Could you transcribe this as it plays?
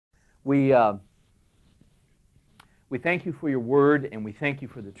We thank you for your word, and we thank you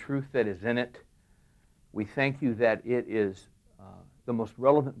for the truth that is in it. We thank you that it is the most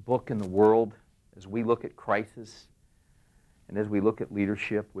relevant book in the world as we look at crisis and as we look at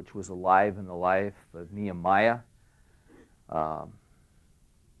leadership, which was alive in the life of Nehemiah.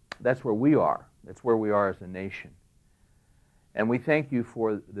 That's where we are. That's where we are as a nation. And we thank you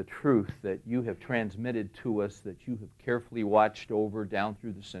for the truth that you have transmitted to us, that you have carefully watched over down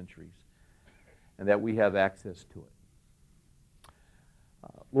through the centuries, and that we have access to it.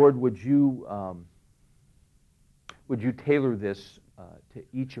 Lord, would you tailor this to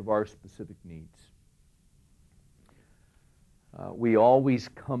each of our specific needs? We always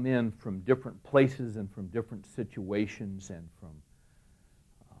come in from different places and from different situations and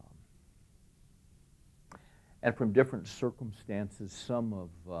from different circumstances, some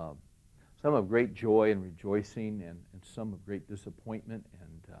of great joy and rejoicing, and some of great disappointment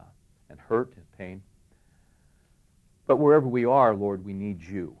and hurt and pain. But wherever we are, Lord, we need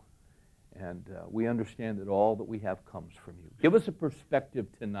you. And we understand that all that we have comes from you. Give us a perspective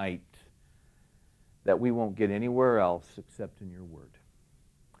tonight that we won't get anywhere else except in your word.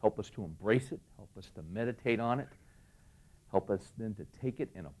 Help us to embrace it. Help us to meditate on it. Help us then to take it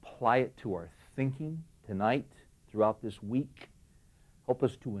and apply it to our thinking tonight, throughout this week. Help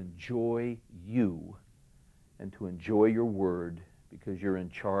us to enjoy you and to enjoy your word, because you're in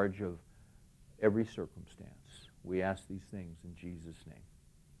charge of every circumstance. We ask these things in Jesus' name.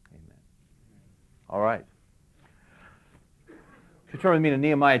 Amen. All right. If you turn with me to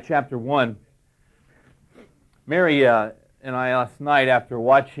Nehemiah chapter 1. Mary and I last night, after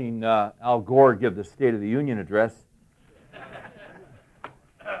watching Al Gore give the State of the Union address,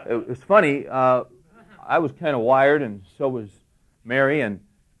 it was funny. I was kind of wired, and so was Mary, and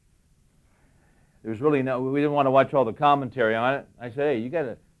there was really we didn't want to watch all the commentary on it. I said, hey, is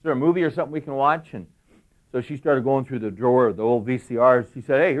there a movie or something we can watch? And so she started going through the drawer of the old VCRs. She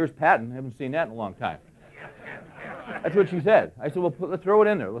said, hey, here's Patton. I haven't seen that in a long time. That's what she said. I said, well, let's throw it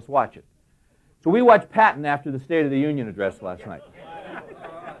in there. Let's watch it. So we watched Patton after the State of the Union address last night.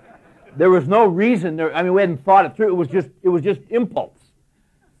 There was no reason. We hadn't thought it through. It was just impulse.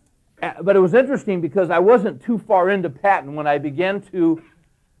 But it was interesting because I wasn't too far into Patton when I began to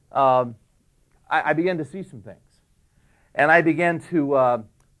see some things, and I began to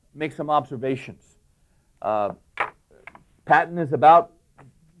make some observations. Patton is about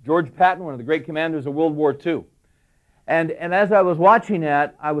George Patton, one of the great commanders of World War II, and as I was watching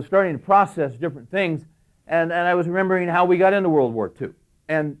that, I was starting to process different things, and I was remembering how we got into World War II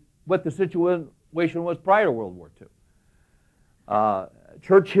and what the situation was prior to World War II.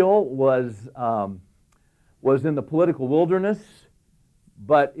 Churchill was in the political wilderness,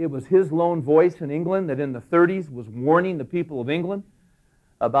 but it was his lone voice in England that in the 30s was warning the people of England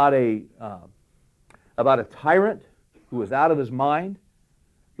about a tyrant who was out of his mind,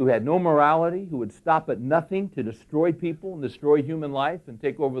 who had no morality, who would stop at nothing to destroy people and destroy human life and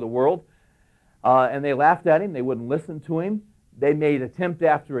take over the world. And they laughed at him. They wouldn't listen to him. They made attempt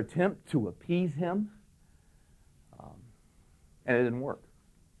after attempt to appease him, and it didn't work.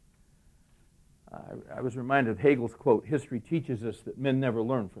 I was reminded of Hegel's quote, "History teaches us that men never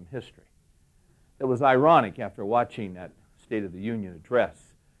learn from history." It was ironic after watching that State of the Union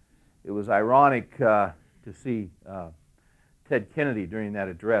address. It was ironic to see Ted Kennedy during that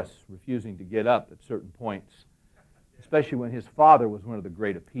address refusing to get up at certain points, especially when his father was one of the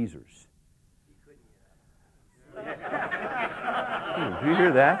great appeasers. Did you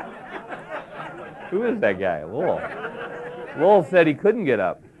hear that? Who is that guy? Lowell. Lowell said he couldn't get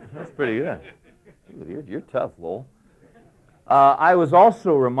up. That's pretty good. You're tough, Lowell. I was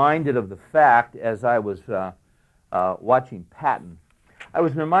also reminded of the fact, as I was watching Patton, I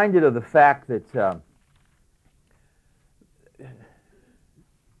was reminded of the fact that,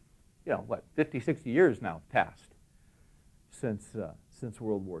 50, 60 years now passed since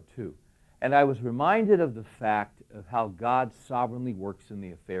World War II. And I was reminded of the fact of how God sovereignly works in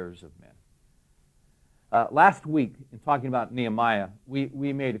the affairs of men. Last week, in talking about Nehemiah,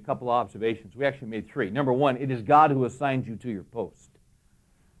 we made a couple of observations. We actually made three. Number one, it is God who assigns you to your post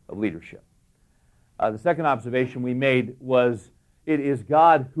of leadership. The second observation we made was it is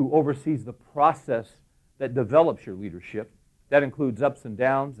God who oversees the process that develops your leadership. That includes ups and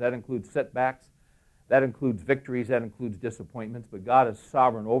downs. That includes setbacks. That includes victories. That includes disappointments. But God is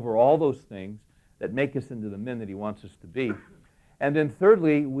sovereign over all those things that make us into the men that He wants us to be. And then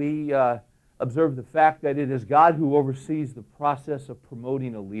thirdly, we observe the fact that it is God who oversees the process of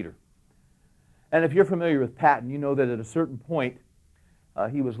promoting a leader. And if you're familiar with Patton, you know that at a certain point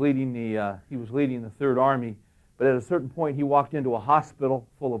he was leading the Third Army, But at a certain point, he walked into a hospital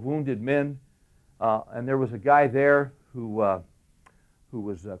full of wounded men, and there was a guy there who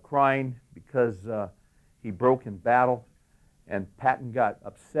was crying because he broke in battle. And Patton got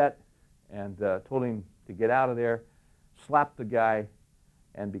upset and told him to get out of there, slapped the guy,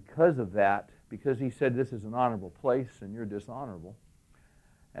 and because of that, because he said this is an honorable place and you're dishonorable,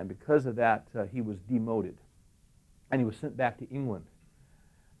 and because of that, he was demoted. And he was sent back to England.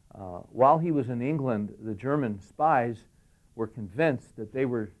 While he was in England, the German spies were convinced that they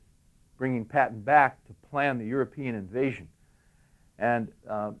were bringing Patton back to plan the European invasion. And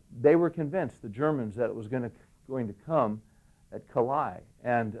they were convinced, the Germans, that it was going to come at Calais.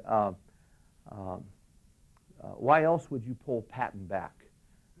 And why else would you pull Patton back?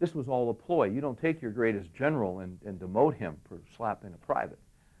 This was all a ploy. You don't take your greatest general and demote him for slapping a private.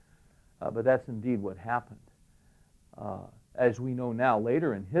 But that's indeed what happened. As we know now,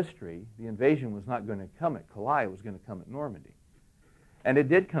 later in history, the invasion was not going to come at Calais, it was going to come at Normandy. And it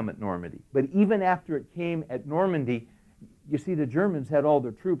did come at Normandy. But even after it came at Normandy, you see, the Germans had all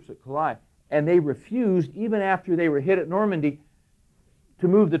their troops at Calais, and they refused, even after they were hit at Normandy, to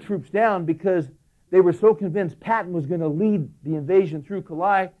move the troops down because they were so convinced Patton was going to lead the invasion through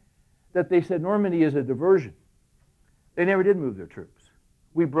Calais that they said Normandy is a diversion. They never did move their troops.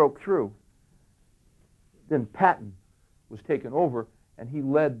 We broke through. Then Patton was taken over, and he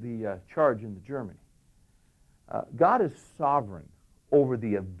led the charge into Germany. God is sovereign over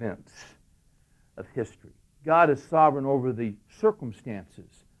the events of history. God is sovereign over the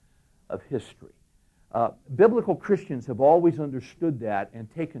circumstances of history. Biblical Christians have always understood that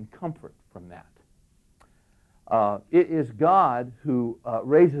and taken comfort from that. It is God who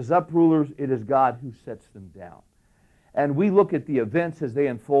raises up rulers. It is God who sets them down. And we look at the events as they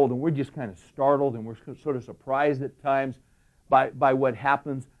unfold, and we're just kind of startled, and we're sort of surprised at times by what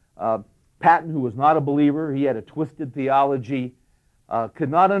happens. Patton, who was not a believer, he had a twisted theology, could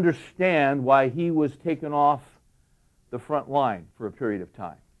not understand why he was taken off the front line for a period of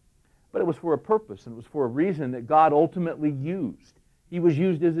time. But it was for a purpose, and it was for a reason that God ultimately used. He was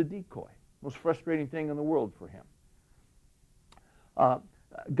used as a decoy. Most frustrating thing in the world for him.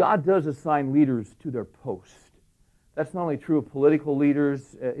 God does assign leaders to their post. That's not only true of political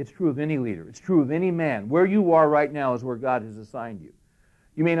leaders, it's true of any leader. It's true of any man. Where you are right now is where God has assigned you.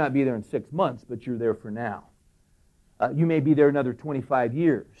 You may not be there in 6 months, but you're there for now. You may be there another 25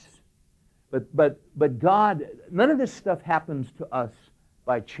 years. But God, none of this stuff happens to us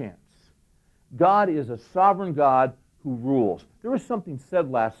by chance. God is a sovereign God who rules. There was something said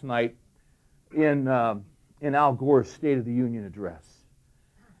last night in Al Gore's State of the Union address.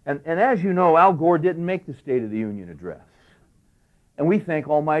 And as you know, Al Gore didn't make the State of the Union address. And we thank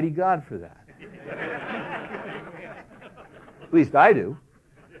Almighty God for that. At least I do.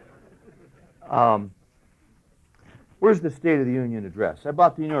 Where's the State of the Union address? I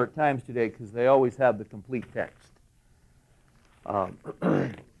bought the New York Times today because they always have the complete text.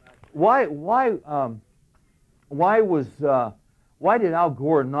 Why did Al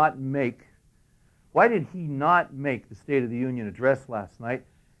Gore not make? Why did he not make the State of the Union address last night?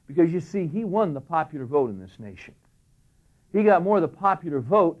 Because you see, he won the popular vote in this nation. He got more of the popular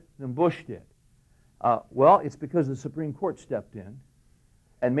vote than Bush did. Well, it's because the Supreme Court stepped in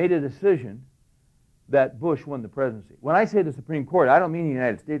and made a decision that Bush won the presidency. When I say the Supreme Court, I don't mean the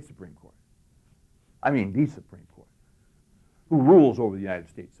United States Supreme Court. I mean the Supreme Court, who rules over the United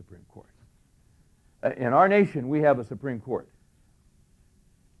States Supreme Court. In our nation, we have a Supreme Court.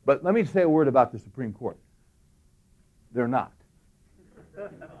 But let me say a word about the Supreme Court. They're not.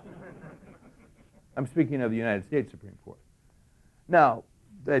 I'm speaking of the United States Supreme Court. Now,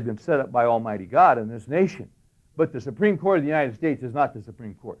 they've been set up by Almighty God in this nation, but the Supreme Court of the United States is not the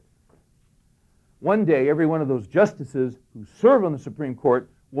Supreme Court. One day, every one of those justices who serve on the Supreme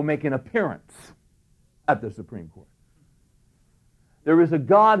Court will make an appearance at the Supreme Court. There is a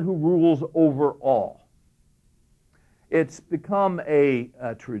God who rules over all. It's become a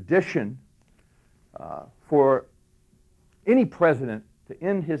tradition for any president to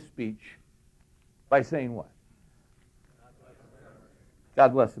end his speech by saying what?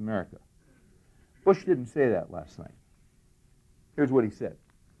 God bless America. Bush didn't say that last night. Here's what he said.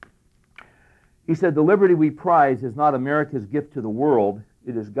 He said, "The liberty we prize is not America's gift to the world,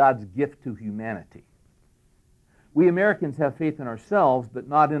 it is God's gift to humanity. We Americans have faith in ourselves, but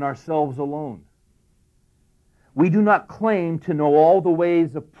not in ourselves alone. We do not claim to know all the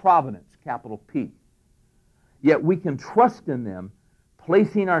ways of providence, capital P. Yet we can trust in them,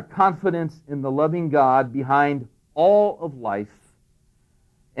 placing our confidence in the loving God behind all of life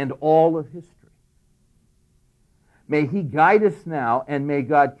and all of history. May He guide us now, and may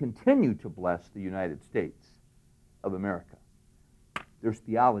God continue to bless the United States of America. There's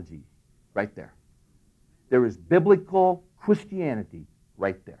theology right there. There is biblical Christianity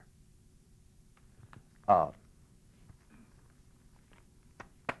right there.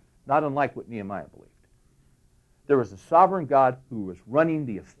 Not unlike what Nehemiah believed. There was a sovereign God who was running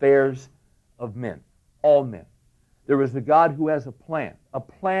the affairs of men, all men. There is a God who has a plan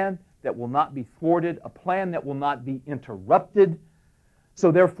that will not be thwarted, a plan that will not be interrupted.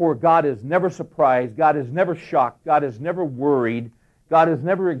 So therefore, God is never surprised, God is never shocked, God is never worried, God is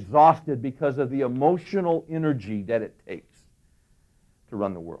never exhausted because of the emotional energy that it takes to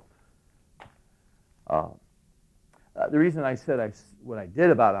run the world. The reason I said what I did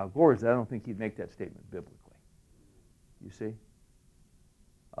about Al Gore is that I don't think he'd make that statement biblically. You see?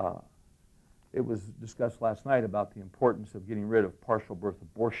 It was discussed last night about the importance of getting rid of partial birth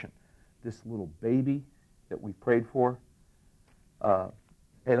abortion. This little baby that we prayed for. Hey,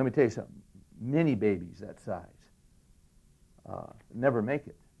 let me tell you something. Many babies that size never make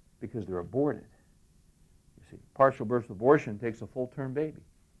it because they're aborted. You see, partial birth abortion takes a full-term baby.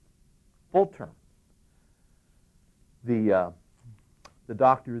 Full term. The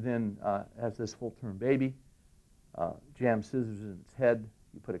doctor then has this full-term baby, jams scissors in its head,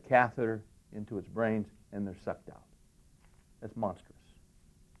 you put a catheter into its brains, and they're sucked out. That's monstrous.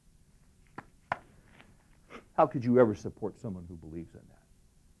 How could you ever support someone who believes in that?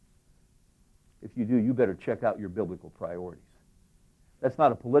 If you do, you better check out your biblical priorities. That's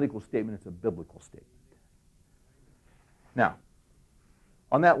not a political statement, it's a biblical statement. Now,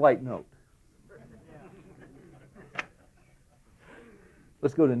 on that light note,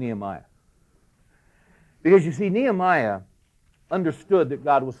 let's go to Nehemiah. Because you see, Nehemiah understood that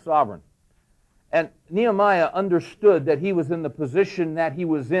God was sovereign. And Nehemiah understood that he was in the position that he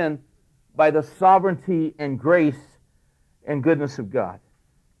was in by the sovereignty and grace and goodness of God.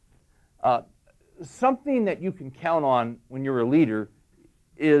 Something that you can count on when you're a leader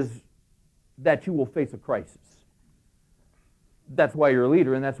is that you will face a crisis. That's why you're a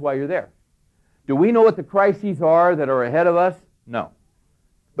leader, and that's why you're there. Do we know what the crises are that are ahead of us? No.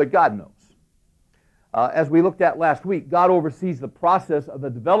 But God knows. As we looked at last week, God oversees the process of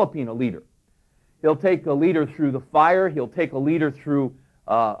developing a leader. He'll take a leader through the fire. He'll take a leader through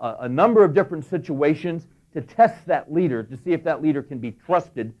a number of different situations to test that leader, to see if that leader can be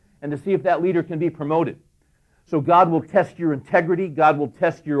trusted, and to see if that leader can be promoted. So God will test your integrity. God will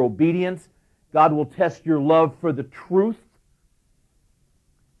test your obedience. God will test your love for the truth.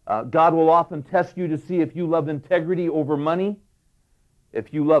 God will often test you to see if you love integrity over money,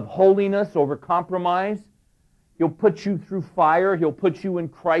 if you love holiness over compromise. He'll put you through fire. He'll put you in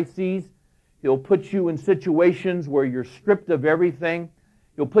crises. He'll put you in situations where you're stripped of everything.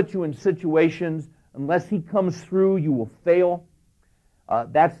 He'll put you in situations, unless He comes through, you will fail.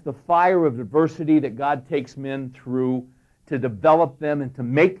 That's the fire of adversity that God takes men through to develop them and to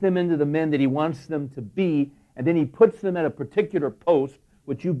make them into the men that He wants them to be. And then He puts them at a particular post,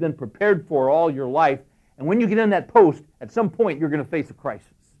 which you've been prepared for all your life. And when you get in that post, at some point you're going to face a crisis.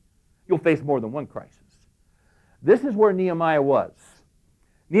 You'll face more than one crisis. This is where Nehemiah was.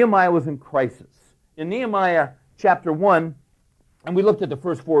 Nehemiah was in crisis. In Nehemiah chapter 1, and we looked at the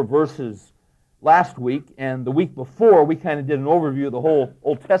first 4 verses last week, and the week before we kind of did an overview of the whole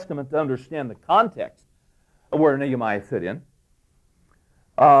Old Testament to understand the context of where Nehemiah fit in.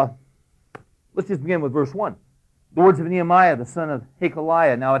 Let's just begin with verse 1. The words of Nehemiah, the son of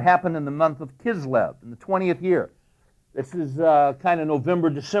Hakaliah. Now it happened in the month of Kislev, in the 20th year. This is kind of November,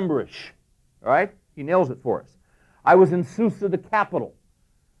 December-ish. All right? He nails it for us. I was in Susa, the capital.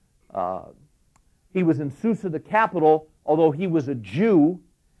 He was in Susa, the capital, although he was a Jew,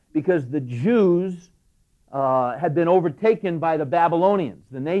 because the Jews had been overtaken by the Babylonians,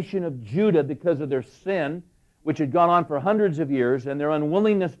 the nation of Judah, because of their sin, which had gone on for hundreds of years, and their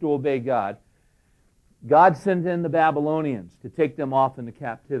unwillingness to obey God. God sent in the Babylonians to take them off into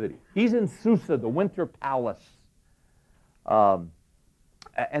captivity. He's in Susa, the winter palace. And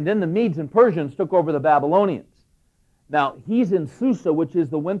then the Medes and Persians took over the Babylonians. Now, he's in Susa, which is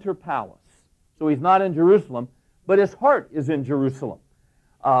the winter palace. So he's not in Jerusalem, but his heart is in Jerusalem.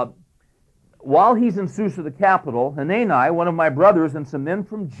 While he's in Susa, the capital, Hanani, one of my brothers, and some men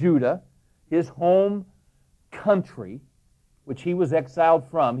from Judah, his home country, which he was exiled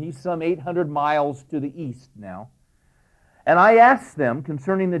from, he's some 800 miles to the east now. And I asked them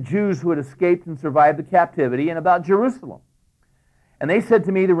concerning the Jews who had escaped and survived the captivity and about Jerusalem. And they said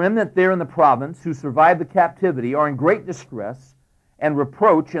to me, the remnant there in the province who survived the captivity are in great distress and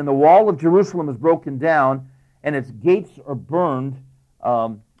reproach, and the wall of Jerusalem is broken down, and its gates are burned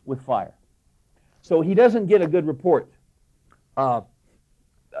with fire. So he doesn't get a good report.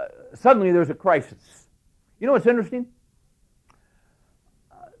 Suddenly there's a crisis. You know what's interesting?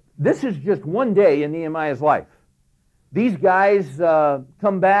 This is just one day in Nehemiah's life. These guys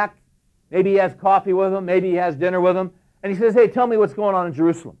come back. Maybe he has coffee with them. Maybe he has dinner with them. And he says, hey, tell me what's going on in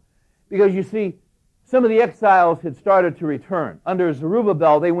Jerusalem. Because you see, some of the exiles had started to return. Under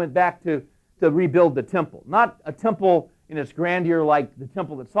Zerubbabel, they went back to rebuild the temple. Not a temple in its grandeur like the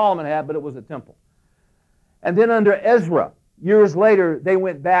temple that Solomon had, but it was a temple. And then under Ezra, years later, they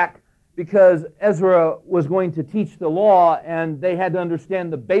went back because Ezra was going to teach the law, and they had to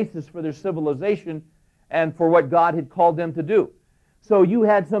understand the basis for their civilization and for what God had called them to do. So you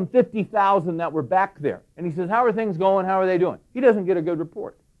had some 50,000 that were back there. And he says, how are things going? How are they doing? He doesn't get a good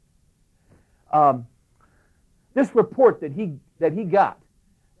report. This report that he got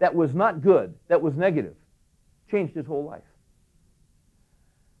that was not good, that was negative, changed his whole life.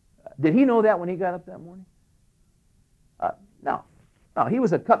 Did he know that when he got up that morning? No. No, he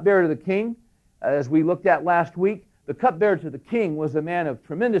was a cupbearer to the king, as we looked at last week. The cupbearer to the king was a man of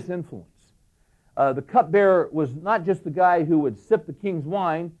tremendous influence. The cupbearer was not just the guy who would sip the king's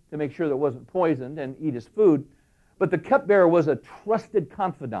wine to make sure that it wasn't poisoned and eat his food, but the cupbearer was a trusted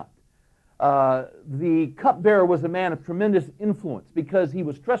confidant. The cupbearer was a man of tremendous influence because he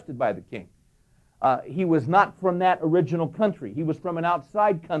was trusted by the king. He was not from that original country. He was from an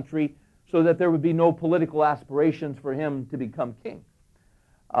outside country so that there would be no political aspirations for him to become king.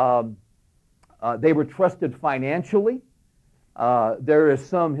 They were trusted financially. There is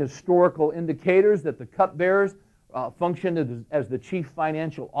some historical indicators that the cupbearers functioned as the chief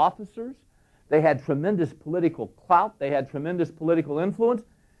financial officers. They had tremendous political clout. They had tremendous political influence.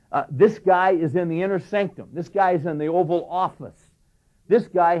 This guy is in the inner sanctum. This guy is in the Oval Office. This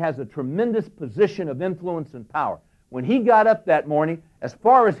guy has a tremendous position of influence and power. When he got up that morning, as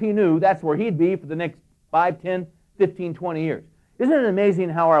far as he knew, that's where he'd be for the next 5, 10, 15, 20 years. Isn't it amazing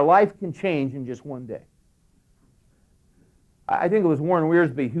how our life can change in just one day? I think it was Warren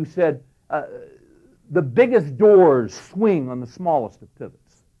Wiersbe who said, the biggest doors swing on the smallest of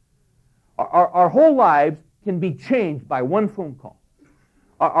pivots. Our whole lives can be changed by one phone call.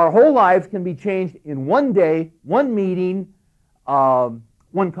 Our whole lives can be changed in one day, one meeting,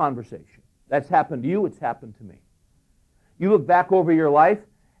 one conversation. That's happened to you. It's happened to me. You look back over your life,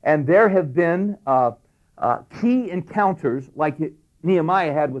 and there have been key encounters like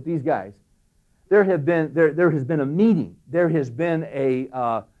Nehemiah had with these guys. There has been a meeting. There has been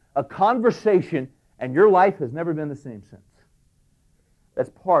a conversation, and your life has never been the same since. That's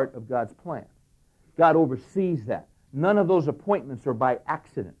part of God's plan. God oversees that. None of those appointments are by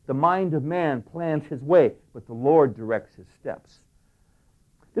accident. The mind of man plans his way, but the Lord directs his steps.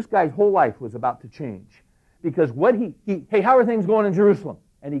 This guy's whole life was about to change. Because what hey, how are things going in Jerusalem?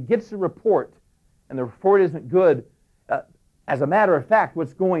 And he gets a report, and the report isn't good. As a matter of fact,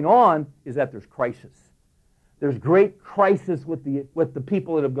 what's going on is that there's crisis. There's great crisis with the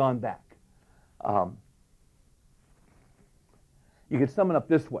people that have gone back. You could sum it up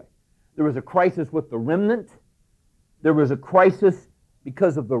this way. There was a crisis with the remnant. There was a crisis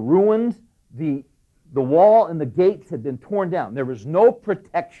because of the ruins. The wall and the gates had been torn down. There was no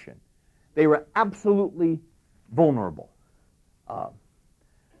protection. They were absolutely vulnerable.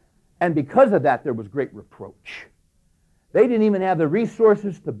 And because of that, there was great reproach. They didn't even have the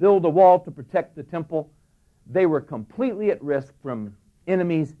resources to build a wall to protect the temple. They were completely at risk from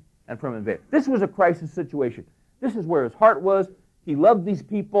enemies and from invaders. This was a crisis situation. This is where his heart was. He loved these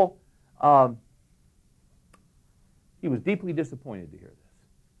people. He was deeply disappointed to hear this.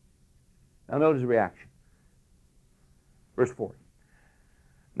 Now note his reaction. Verse 4.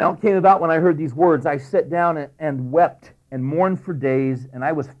 Now it came about when I heard these words, I sat down and wept and mourned for days, and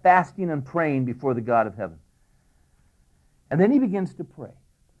I was fasting and praying before the God of heaven. And then he begins to pray.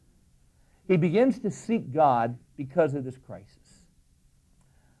 He begins to seek God because of this crisis.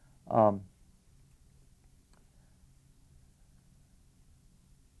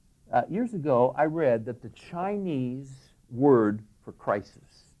 Years ago, I read that the Chinese word for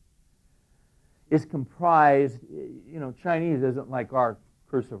crisis is comprised, Chinese isn't like our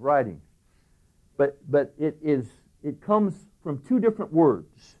cursive writing, but it comes from two different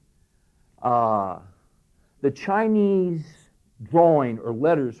words. The Chinese drawing or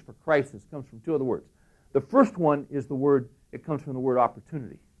letters for crisis comes from two other words. The first one is it comes from the word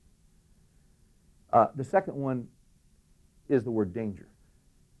opportunity. The second one is the word danger.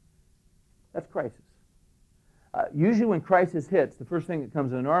 That's crisis. Usually when crisis hits, the first thing that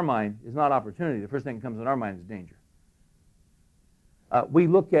comes in our mind is not opportunity. The first thing that comes in our mind is danger. We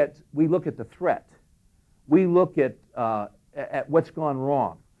look at the threat. We look at what's gone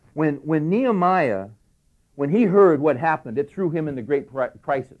wrong. When Nehemiah, when he heard what happened, it threw him into great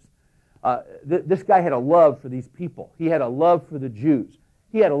crisis. This guy had a love for these people. He had a love for the Jews.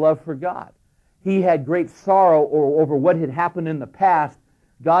 He had a love for God. He had great sorrow over what had happened in the past.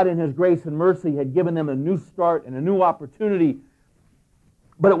 God in His grace and mercy had given them a new start and a new opportunity,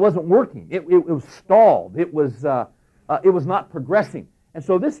 but it wasn't working. It was stalled. It was not progressing. And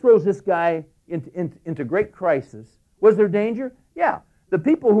so this throws this guy into great crisis. Was there danger? Yeah. The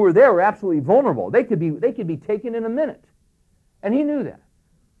people who were there were absolutely vulnerable. They could be taken in a minute. And he knew that.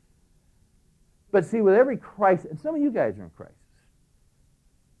 But see, with every crisis, and some of you guys are in crisis.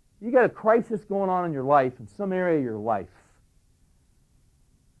 You got a crisis going on in your life, in some area of your life.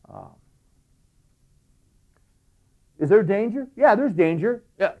 Is there danger? Yeah, there's danger.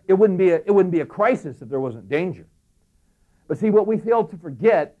 It wouldn't be a crisis if there wasn't danger. But see, what we fail to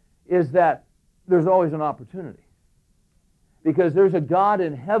forget is that there's always an opportunity. Because there's a God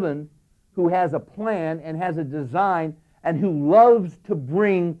in heaven who has a plan and has a design and who loves to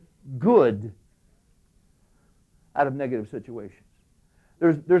bring good out of negative situations.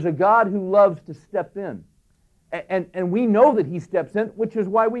 There's a God who loves to step in. And we know that He steps in, which is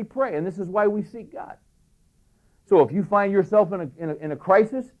why we pray, and this is why we seek God. So if you find yourself in a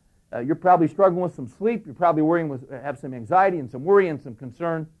crisis, you're probably struggling with some sleep, you're probably have some anxiety and some worry and some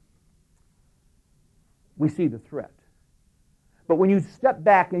concern, we see the threat. But when you step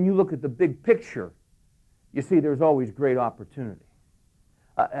back and you look at the big picture, you see there's always great opportunity.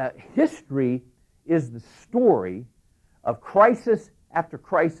 History is the story of crisis after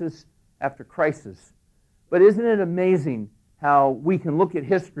crisis after crisis. But isn't it amazing how we can look at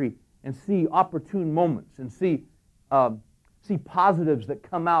history and see opportune moments and see positives that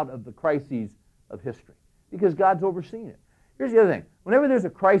come out of the crises of history? Because God's overseen it. Here's the other thing. Whenever there's a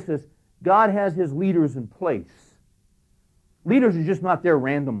crisis, God has His leaders in place. Leaders are just not there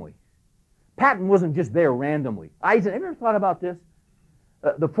randomly. Patton wasn't just there randomly. Eisenhower, have you ever thought about this?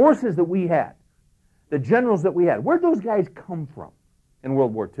 The forces that we had, the generals that we had, where'd those guys come from in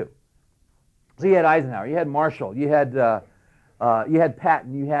World War II? So you had Eisenhower, you had Marshall, you had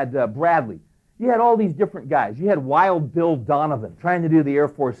Patton, you had Bradley. You had all these different guys. You had Wild Bill Donovan trying to do the Air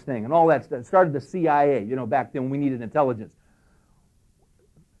Force thing and all that stuff. Started the CIA, back then when we needed intelligence.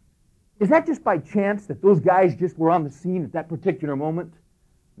 Is that just by chance that those guys just were on the scene at that particular moment?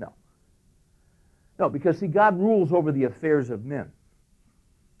 No. No, because see, God rules over the affairs of men.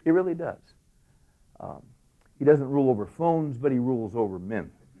 He really does. He doesn't rule over phones, but He rules over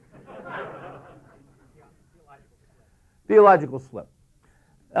men. Theological slip.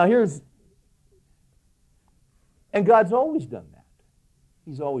 Now and God's always done that.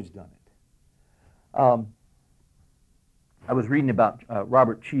 He's always done it. I was reading about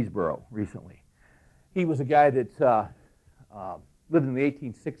Robert Cheeseborough recently. He was a guy that lived in the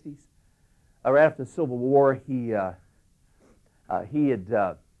 1860s. Right after the Civil War, he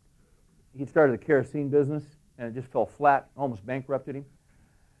started a kerosene business, and it just fell flat, almost bankrupted him.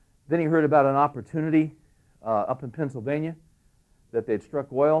 Then he heard about an opportunity up in Pennsylvania that they'd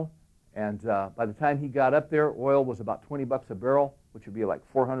struck oil, and by the time he got up there, oil was about $20 a barrel, which would be like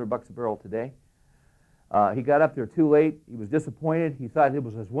 $400 a barrel today. He got up there too late. He was disappointed. He thought it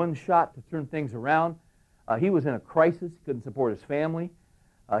was his one shot to turn things around. He was in a crisis. He couldn't support his family.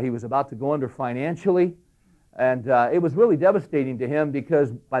 He was about to go under financially. And it was really devastating to him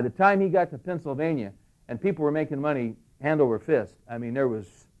because by the time he got to Pennsylvania and people were making money hand over fist, I mean, there was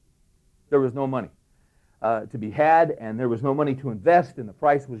no money to be had, and there was no money to invest, and the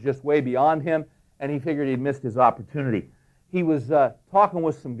price was just way beyond him, and he figured he'd missed his opportunity. He was talking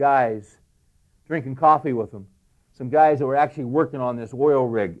with some guys, drinking coffee with them, some guys that were actually working on this oil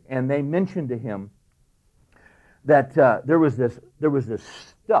rig, and they mentioned to him that there was this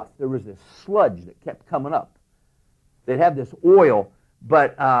sludge that kept coming up. They'd have this oil,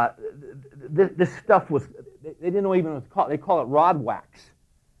 but this stuff was, they didn't know even what it's called. They call it rod wax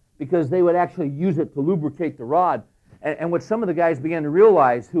because they would actually use it to lubricate the rod. And what some of the guys began to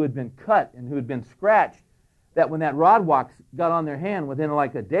realize who had been cut and who had been scratched, that when that rod wax got on their hand, within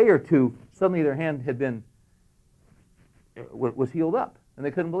like a day or two, suddenly their hand was healed up, and they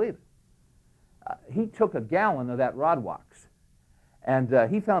couldn't believe it. He took a gallon of that rod wax,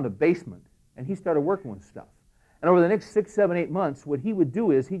 and he found a basement, and he started working with stuff. And over the next 6, 7, 8 months, what he would do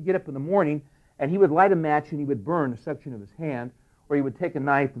is he'd get up in the morning, and he would light a match, and he would burn a section of his hand, or he would take a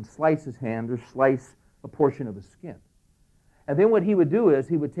knife and slice his hand or slice a portion of his skin. And then what he would do is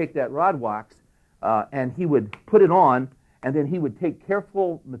he would take that rod wax, and he would put it on, and then he would take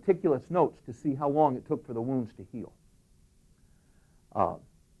careful, meticulous notes to see how long it took for the wounds to heal.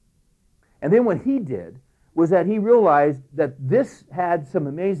 And then what he did was that he realized that this had some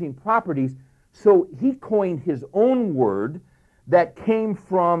amazing properties, so he coined his own word that came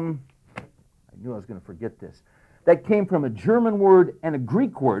from knew I was going to forget this. That came from a German word and a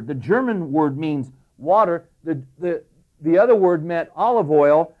Greek word. The German word means water. The other word meant olive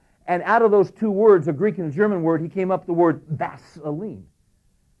oil. And out of those two words, a Greek and a German word, he came up with the word Vaseline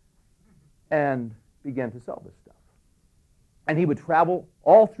and began to sell this stuff. And he would travel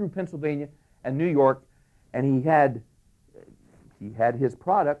all through Pennsylvania and New York, and he had his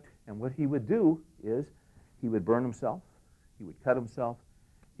product, and what he would do is he would burn himself, he would cut himself,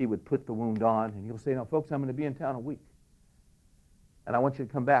 he would put the wound on, and he'll say, now, folks, I'm going to be in town a week, and I want you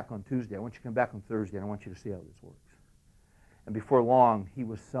to come back on Tuesday, I want you to come back on Thursday, and I want you to see how this works. And before long, he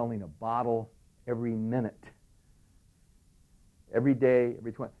was selling a bottle every minute. Every day,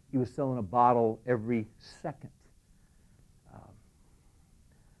 every 20. He was selling a bottle every second.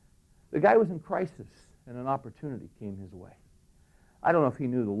 The guy was in crisis, and an opportunity came his way. I don't know if he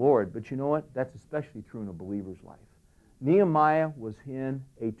knew the Lord, but you know what? That's especially true in a believer's life. Nehemiah was in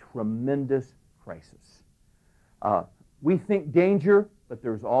a tremendous crisis. We think danger, but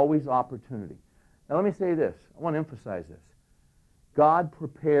there's always opportunity. Now let me say this. I want to emphasize this. God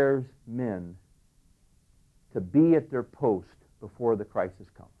prepares men to be at their post before the crisis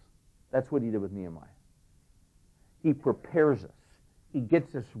comes. That's what he did with Nehemiah. He prepares us. He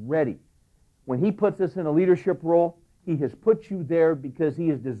gets us ready. When he puts us in a leadership role, he has put you there because he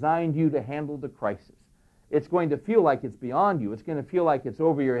has designed you to handle the crisis. It's going to feel like it's beyond you. It's going to feel like it's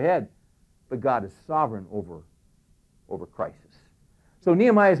over your head. But God is sovereign over crisis. So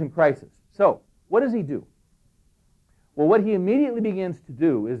Nehemiah is in crisis. So what does he do? Well, what he immediately begins to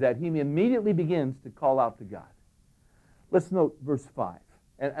do is that he immediately begins to call out to God. Let's note verse 5.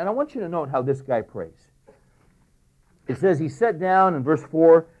 And I want you to note how this guy prays. It says he sat down in verse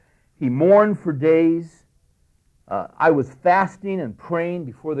 4. He mourned for days. I was fasting and praying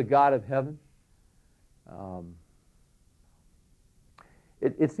before the God of heaven.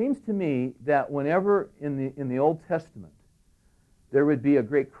 It seems to me that whenever in the Old Testament there would be a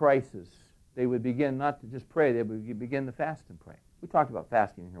great crisis, they would begin not to just pray, they would begin to fast and pray. We talked about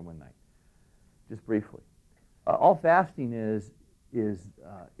fasting here one night, just briefly. All fasting is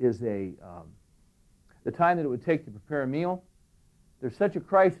the time that it would take to prepare a meal. There's such a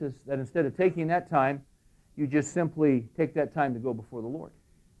crisis that instead of taking that time, you just simply take that time to go before the Lord.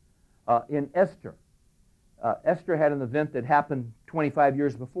 In Esther, Esther had an event that happened 25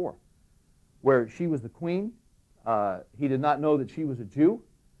 years before, where she was the queen. He did not know that she was a Jew.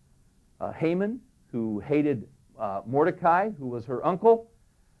 Haman, who hated Mordecai, who was her uncle,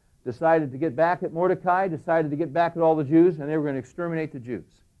 decided to get back at Mordecai, decided to get back at all the Jews, and they were going to exterminate the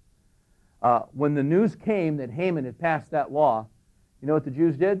Jews. When the news came that Haman had passed that law, you know what the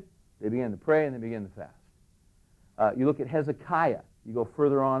Jews did? They began to pray and they began to fast. You look at Hezekiah. You go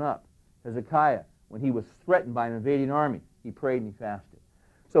further on up. Hezekiah, when he was threatened by an invading army, he prayed and he fasted.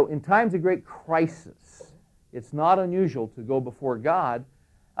 So in times of great crisis, it's not unusual to go before God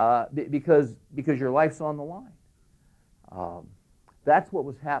because your life's on the line. That's what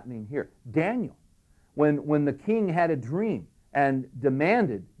was happening here. Daniel, when the king had a dream and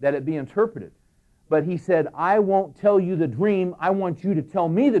demanded that it be interpreted, but he said, I won't tell you the dream, I want you to tell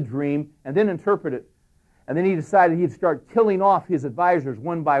me the dream and then interpret it. And then he decided he'd start killing off his advisors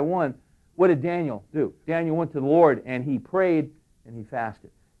one by one. What did Daniel do? Daniel went to the Lord and he prayed and he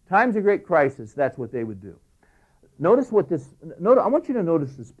fasted. Times of great crisis, that's what they would do. I want you to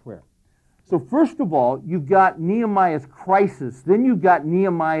notice this prayer. So first of all, you've got Nehemiah's crisis, then you've got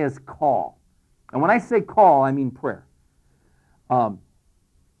Nehemiah's call. And when I say call, I mean prayer.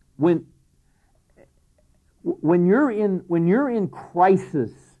 When you're in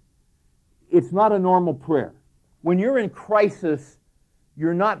crisis, it's not a normal prayer. When you're in crisis,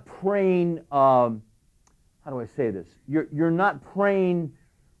 you're not praying. How do I say this? You're not praying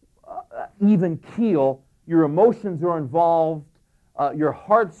even keel. Your emotions are involved. Your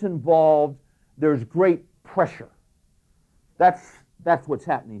heart's involved. There's great pressure. That's what's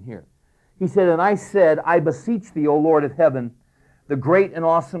happening here. He said, and I said, I beseech thee, O Lord of heaven, the great and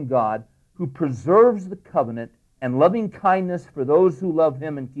awesome God, who preserves the covenant and loving kindness for those who love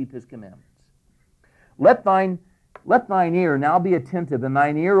him and keep his commandments. Let thine ear now be attentive, and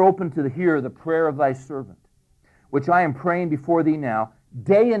thine ear open to hear the prayer of thy servant, which I am praying before thee now,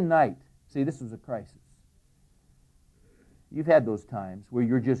 day and night. See, this is a crisis. You've had those times where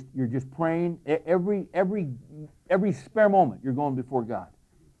you're just praying every spare moment. You're going before God.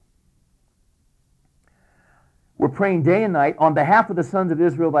 We're praying day and night on behalf of the sons of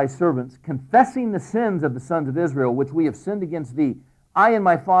Israel, thy servants, confessing the sins of the sons of Israel, which we have sinned against thee. I and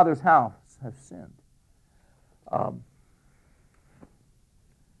my father's house have sinned.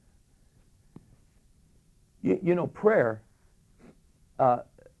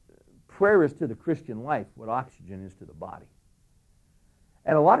 prayer is to the Christian life what oxygen is to the body.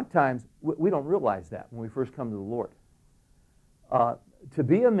 And a lot of times, we don't realize that when we first come to the Lord. To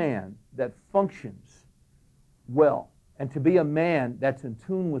be a man that functions well, and to be a man that's in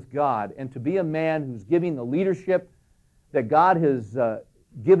tune with God, and to be a man who's giving the leadership that God has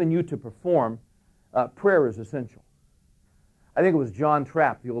given you to perform, prayer is essential. I think it was John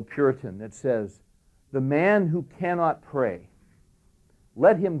Trapp, the old Puritan, that says, "The man who cannot pray,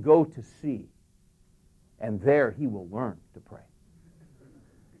 let him go to sea, and there he will learn to pray."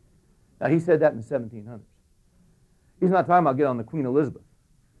 Now, he said that in the 1700s. He's not talking about getting on the Queen Elizabeth.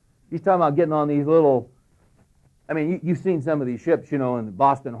 He's talking about getting on these little, I mean, you've seen some of these ships, you know, in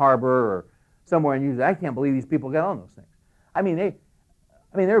Boston Harbor or somewhere, and you say, I can't believe these people get on those things.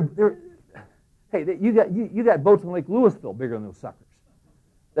 You got boats in Lake Louisville bigger than those suckers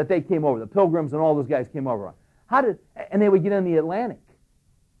that they came over. The Pilgrims and all those guys came over on. And they would get in the Atlantic,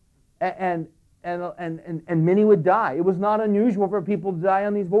 and many would die. It was not unusual for people to die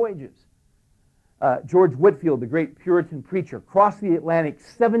on these voyages. George Whitefield, the great Puritan preacher, crossed the Atlantic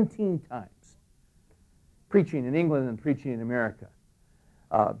 17 times, preaching in England and preaching in America.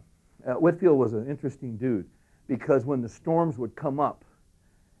 Whitefield was an interesting dude, because when the storms would come up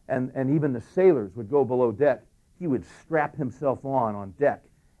and even the sailors would go below deck, he would strap himself on deck,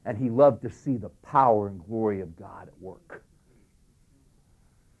 and he loved to see the power and glory of God at work.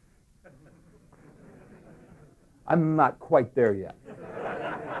 I'm not quite there yet.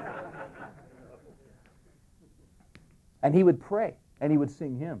 And he would pray, and he would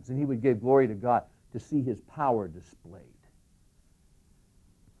sing hymns, and he would give glory to God to see his power displayed.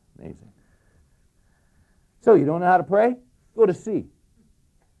 Amazing. So you don't know how to pray? Go to sea.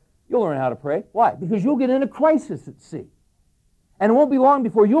 You'll learn how to pray. Why? Because you'll get in a crisis at sea. And it won't be long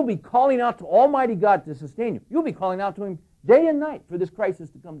before you'll be calling out to Almighty God to sustain you. You'll be calling out to Him day and night for this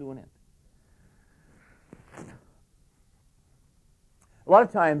crisis to come to an end. A lot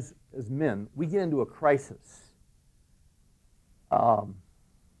of times, as men, we get into a crisis,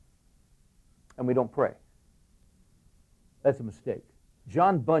 and we don't pray. That's a mistake.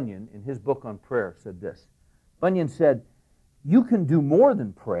 John Bunyan, in his book on prayer, said this. Bunyan said, "You can do more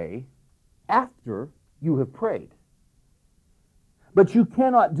than pray after you have prayed. But you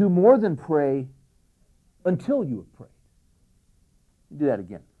cannot do more than pray until you have prayed." Do that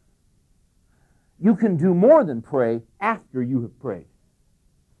again. You can do more than pray after you have prayed.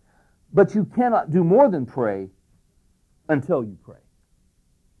 But you cannot do more than pray until you pray.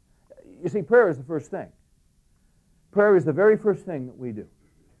 You see, prayer is the first thing. Prayer is the very first thing that we do.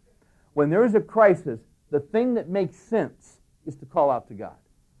 When there is a crisis, the thing that makes sense is to call out to God.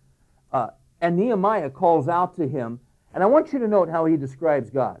 And Nehemiah calls out to him, and I want you to note how he describes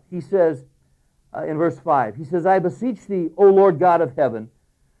God. He says, in verse 5, he says, "I beseech thee, O Lord God of heaven,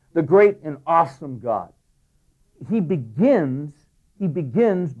 the great and awesome God." He begins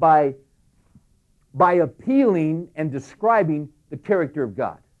by appealing and describing the character of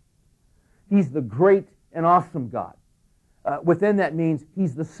God. He's the great and awesome God. Within that means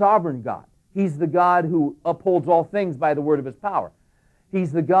He's the sovereign God. He's the God who upholds all things by the word of His power.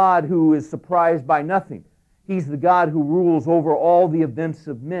 He's the God who is surprised by nothing. He's the God who rules over all the events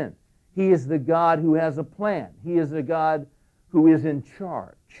of men. He is the God who has a plan. He is the God who is in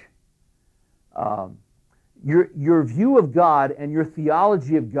charge. Your view of God and your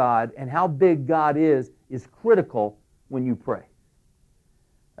theology of God and how big God is critical when you pray.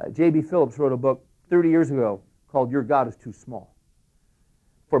 J.B. Phillips wrote a book 30 years ago called "Your God is Too Small."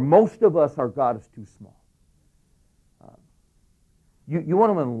 For most of us, our God is too small. You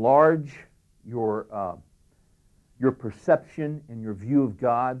want to enlarge your perception and your view of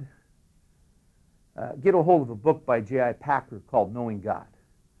God? Get a hold of a book by J.I. Packer called "Knowing God."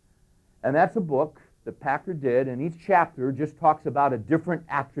 And that's a book that Packer did, and each chapter just talks about a different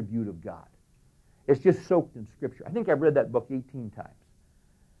attribute of God. It's just soaked in Scripture. I think I've read that book 18 times.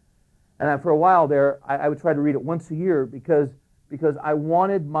 And for a while there, I would try to read it once a year because I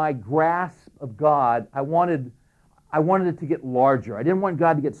wanted my grasp of God, I wanted it to get larger. I didn't want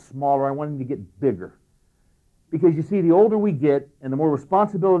God to get smaller. I wanted Him to get bigger. Because you see, the older we get and the more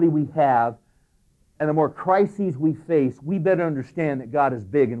responsibility we have and the more crises we face, we better understand that God is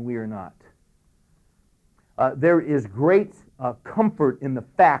big and we are not. There is great comfort in the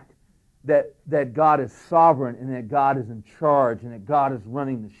fact that God is sovereign and that God is in charge and that God is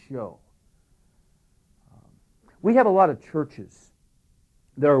running the show. We have a lot of churches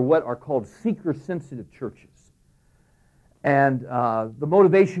that are what are called seeker-sensitive churches. And the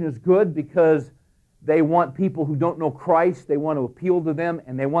motivation is good because they want people who don't know Christ, they want to appeal to them,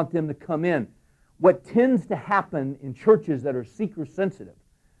 and they want them to come in. What tends to happen in churches that are seeker-sensitive,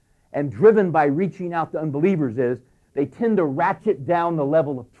 and driven by reaching out to unbelievers is they tend to ratchet down the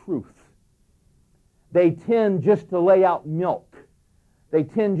level of truth. They tend just to lay out milk. They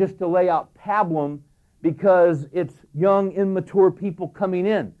tend just to lay out pablum because it's young, immature people coming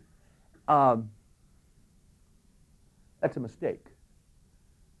in. That's a mistake.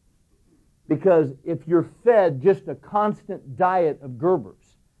 Because if you're fed just a constant diet of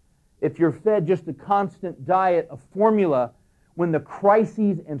Gerbers, if you're fed just a constant diet of formula, when the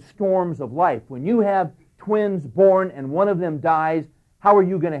crises and storms of life, when you have twins born and one of them dies, how are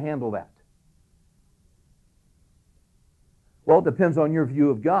you going to handle that? Well, it depends on your view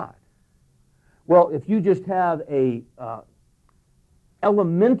of God. Well, if you just have a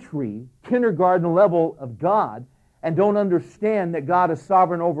elementary kindergarten level of God and don't understand that God is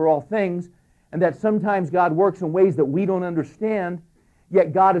sovereign over all things and that sometimes God works in ways that we don't understand,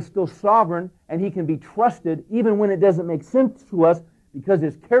 yet God is still sovereign and He can be trusted even when it doesn't make sense to us because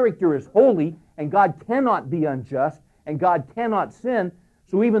His character is holy and God cannot be unjust and God cannot sin.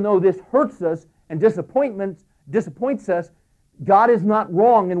 So even though this hurts us and disappoints us, God is not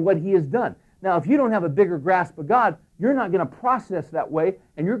wrong in what He has done. Now, if you don't have a bigger grasp of God, you're not going to process that way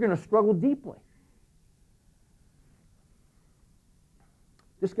and you're going to struggle deeply.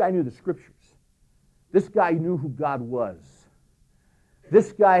 This guy knew the Scriptures. This guy knew who God was.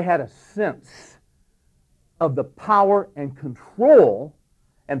 This guy had a sense of the power and control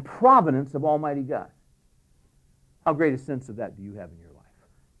and providence of Almighty God. How great a sense of that do you have in your life?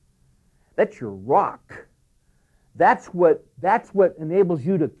 That's your rock. That's what enables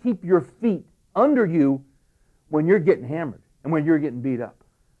you to keep your feet under you when you're getting hammered and when you're getting beat up.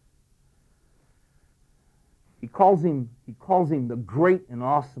 He calls him the great and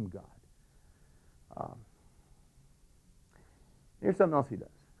awesome God. Here's something else he does.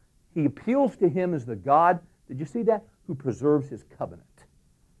 He appeals to him as the God, did you see that? Who preserves His covenant.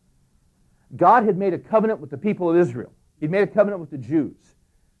 God had made a covenant with the people of Israel. He'd made a covenant with the Jews.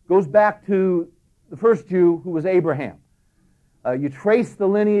 Goes back to the first Jew, who was Abraham. You trace the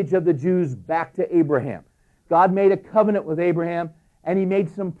lineage of the Jews back to Abraham. God made a covenant with Abraham, and He made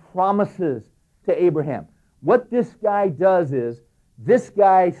some promises to Abraham. What this guy does is, this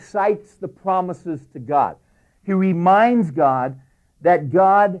guy cites the promises to God. He reminds God that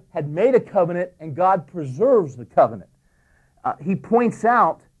God had made a covenant, and God preserves the covenant. He points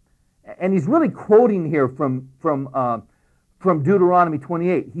out, and he's really quoting here from Deuteronomy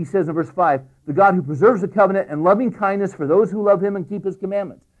 28. He says in verse 5, the God who preserves the covenant and loving kindness for those who love Him and keep His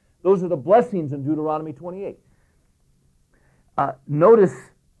commandments. Those are the blessings in Deuteronomy 28. Notice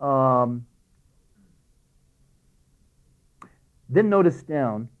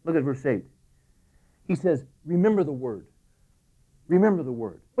down, look at verse 8. He says, remember the word. Remember the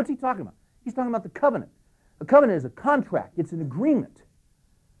word. What's he talking about? He's talking about the covenant. A covenant is a contract. It's an agreement.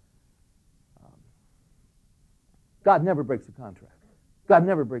 God never breaks a contract. God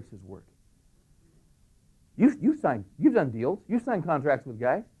never breaks His word. You've done deals. You've signed contracts with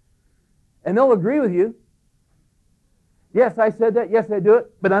guys. And they'll agree with you. Yes, I said that. Yes, I do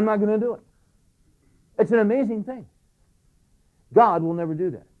it. But I'm not going to do it. It's an amazing thing. God will never do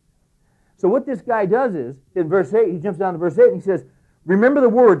that. So what this guy does is, in verse 8, he jumps down to verse 8 and he says, remember the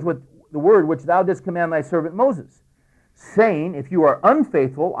word which thou didst command thy servant Moses, saying, if you are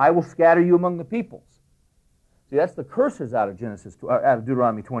unfaithful, I will scatter you among the peoples. See, that's the curses out of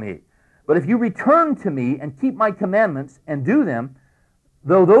Deuteronomy 28. But if you return to me and keep my commandments and do them,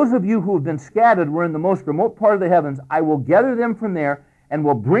 though those of you who have been scattered were in the most remote part of the heavens, I will gather them from there and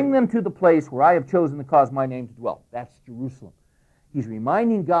will bring them to the place where I have chosen to cause my name to dwell. That's Jerusalem. He's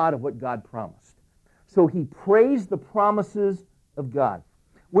reminding God of what God promised. So he praised the promises of God.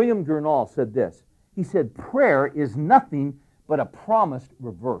 William Gurnall said this. He said, prayer is nothing but a promise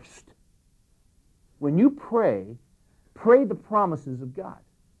reversed. When you pray, pray the promises of God.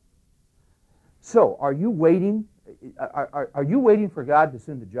 So, are you waiting? Are you waiting for God to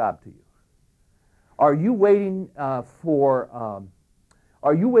send a job to you? Are you waiting for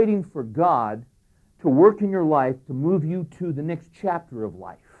God to work in your life to move you to the next chapter of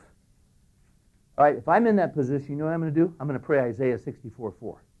life? All right, if I'm in that position, you know what I'm going to do? I'm going to pray Isaiah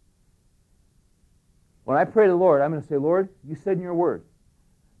 64:4. When I pray to the Lord, I'm going to say, Lord, you said in your word,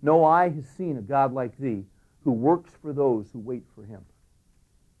 no eye has seen a God like thee who works for those who wait for Him.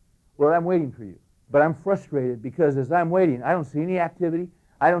 Lord, I'm waiting for you. But I'm frustrated because as I'm waiting, I don't see any activity.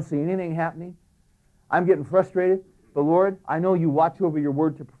 I don't see anything happening. I'm getting frustrated. But Lord, I know you watch over your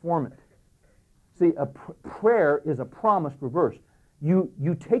word to perform it. See, a prayer is a promise reversed.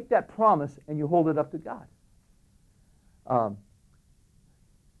 You take that promise and you hold it up to God.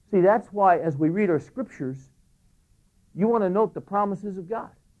 See, that's why as we read our scriptures, you want to note the promises of God.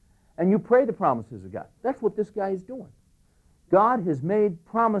 and you pray the promises of God. That's what this guy is doing. God has made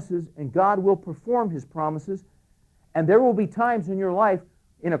promises, and God will perform His promises. And there will be times in your life,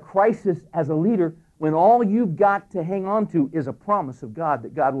 in a crisis as a leader, when all you've got to hang on to is a promise of God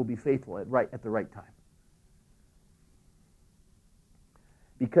that God will be faithful at the right time.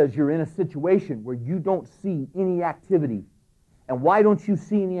 Because you're in a situation where you don't see any activity. And why don't you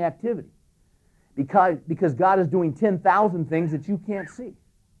see any activity? Because God is doing 10,000 things that you can't see.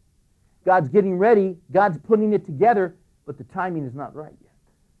 God's getting ready, God's putting it together, but the timing is not right yet.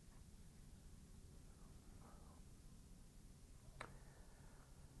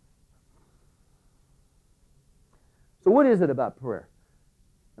 So what is it about prayer?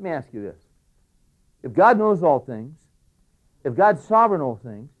 Let me ask you this. If God knows all things, if God's sovereign all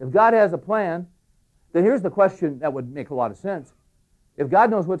things, if God has a plan, then here's the question that would make a lot of sense. If God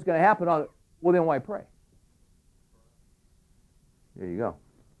knows what's going to happen, well, then why pray? There you go.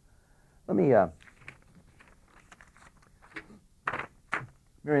 Let me,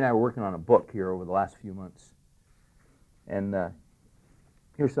 Mary and I were working on a book here over the last few months. And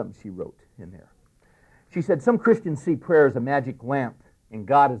here's something she wrote in there. She said, some Christians see prayer as a magic lamp and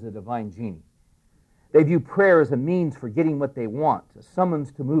God as a divine genie. They view prayer as a means for getting what they want, a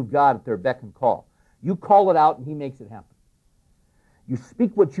summons to move God at their beck and call. You call it out and He makes it happen. You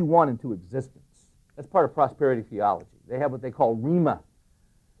speak what you want into existence. That's part of prosperity theology. They have what they call rhema.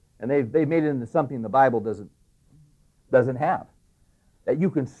 And they've made it into something the Bible doesn't have. That you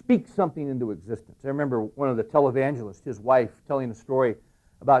can speak something into existence. I remember one of the televangelists, his wife, telling a story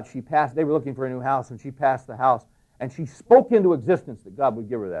about they were looking for a new house, and she passed the house, and she spoke into existence that God would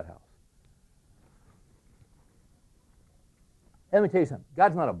give her that house. Let me tell you something.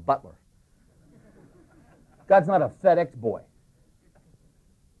 God's not a butler. God's not a FedEx boy.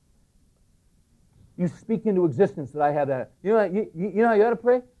 You speak into existence that I have that. You know how you ought to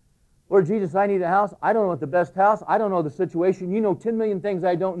pray? Lord Jesus, I need a house. I don't know what the best house. I don't know the situation. You know 10 million things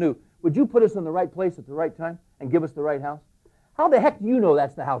I don't know. Would you put us in the right place at the right time and give us the right house? How the heck do you know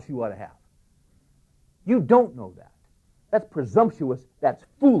that's the house you ought to have? You don't know that. That's presumptuous, that's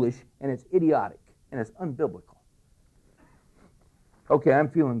foolish, and it's idiotic, and it's unbiblical. Okay, I'm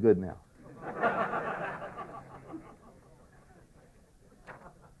feeling good now.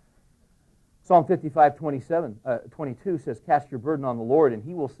 Psalm 55:22 says, cast your burden on the Lord, and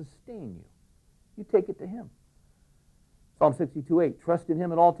He will sustain you. You take it to Him. Psalm 62:8, trust in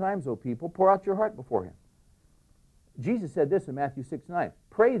Him at all times, O people. Pour out your heart before Him. Jesus said this in Matthew 6:9,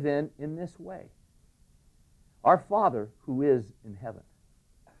 pray then in this way. Our Father who is in heaven.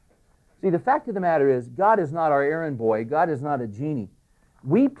 See, the fact of the matter is, God is not our errand boy. God is not a genie.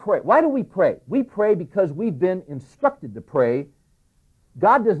 We pray. Why do we pray? We pray because we've been instructed to pray.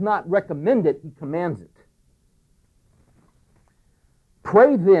 God does not recommend it, He commands it.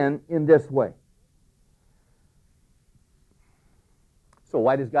 Pray then in this way. So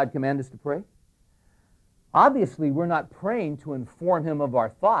why does God command us to pray? Obviously, we're not praying to inform Him of our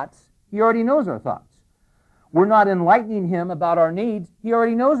thoughts. He already knows our thoughts. We're not enlightening Him about our needs. He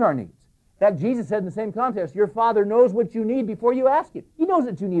already knows our needs. In fact, Jesus said in the same context, your Father knows what you need before you ask Him. He knows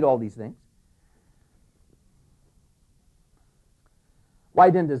that you need all these things. Why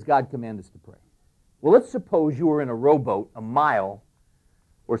then does God command us to pray? Well, let's suppose you were in a rowboat a mile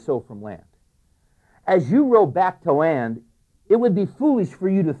or so from land. As you row back to land, it would be foolish for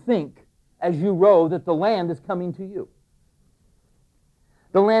you to think as you row that the land is coming to you.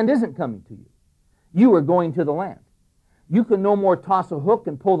 The land isn't coming to you. You are going to the land. You can no more toss a hook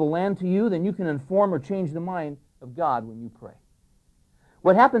and pull the land to you than you can inform or change the mind of God when you pray.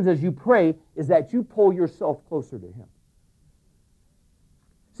 What happens as you pray is that you pull yourself closer to Him.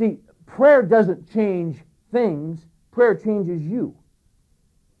 See, prayer doesn't change things. Prayer changes you.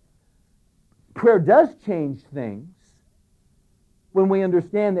 Prayer does change things when we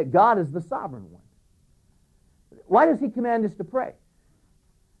understand that God is the sovereign one. Why does He command us to pray?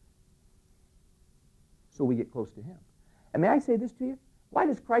 So we get close to Him. And may I say this to you? Why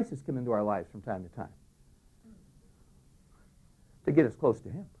does crisis come into our lives from time to time? To get us close to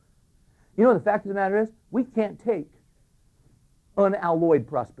Him. You know, the fact of the matter is, we can't take unalloyed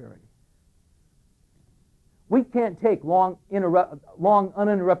prosperity. We can't take long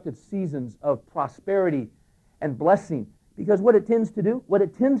uninterrupted seasons of prosperity and blessing, because what it tends to do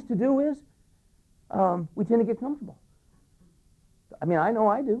is we tend to get comfortable. I mean, I know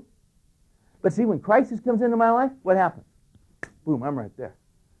I do. But see, when crisis comes into my life, what happens? Boom, I'm right there.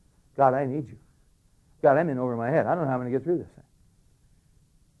 God, I need you. God, I'm in over my head. I don't know how I'm going to get through this thing.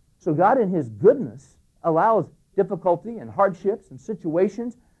 So God, in His goodness, allows difficulty and hardships and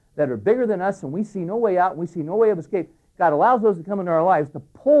situations that are bigger than us, and we see no way out, and we see no way of escape. God allows those to come into our lives to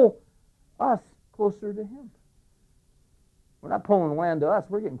pull us closer to Him. We're not pulling the land to us.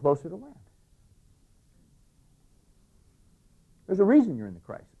 We're getting closer to land. There's a reason you're in the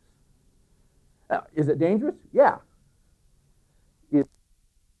crisis. Now, is it dangerous? Yeah.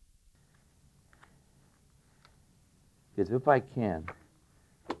 Because if I can...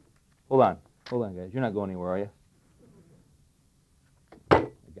 Hold on, guys. You're not going anywhere, are you? I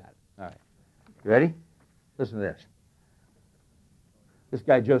got it. All right. You ready? Listen to this. This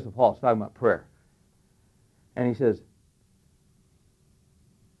guy, Joseph Hall, is talking about prayer. And he said,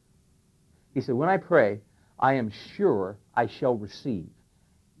 when I pray, I am sure I shall receive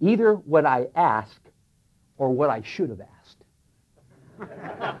either what I ask or what I should have asked.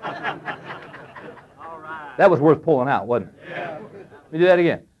 All right. That was worth pulling out, wasn't it? Yeah. Let me do that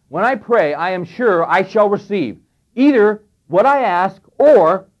again. When I pray, I am sure I shall receive either what I ask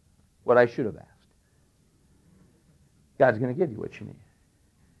or what I should have asked. God's going to give you what you need.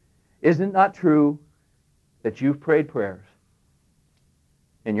 Isn't it not true that you've prayed prayers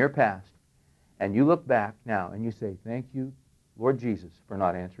in your past, and you look back now and you say, thank you, Lord Jesus, for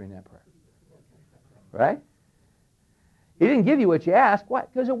not answering that prayer? Right? He didn't give you what you asked. Why?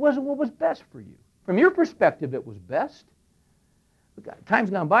 Because it wasn't what was best for you. From your perspective, it was best. But God, time's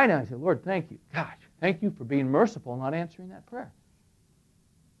gone by now. I said, Lord, thank you. Gosh, thank you for being merciful and not answering that prayer.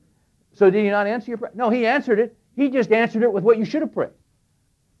 So did He not answer your prayer? No, He answered it. He just answered it with what you should have prayed.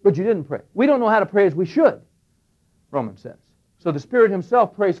 But you didn't pray. We don't know how to pray as we should, Romans says. So the Spirit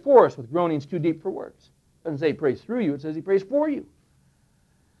Himself prays for us with groanings too deep for words. It doesn't say He prays through you. It says He prays for you.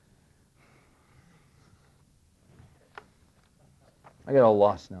 I got all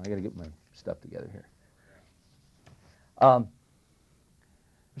lost now. I got to get my stuff together here.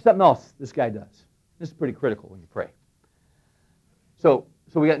 There's something else this guy does. This is pretty critical when you pray. So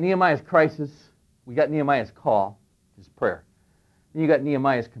we got Nehemiah's crisis. We got Nehemiah's call, his prayer. Then you got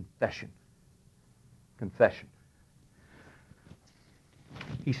Nehemiah's confession. Confession.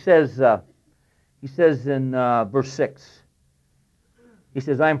 He says in verse 6, he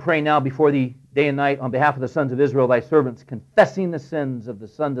says, I am praying now before thee day and night on behalf of the sons of Israel, thy servants, confessing the sins of the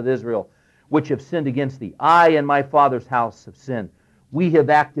sons of Israel, which have sinned against thee. I and my father's house have sinned. We have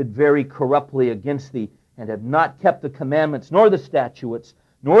acted very corruptly against thee, and have not kept the commandments, nor the statutes,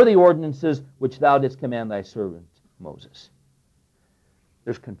 nor the ordinances which thou didst command thy servant Moses.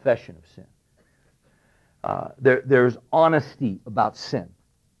 There's confession of sin. There's honesty about sin.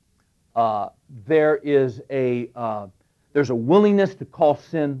 There's a willingness to call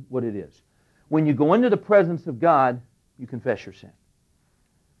sin what it is. When you go into the presence of God, you confess your sin.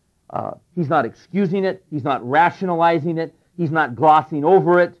 He's not excusing it. He's not rationalizing it. He's not glossing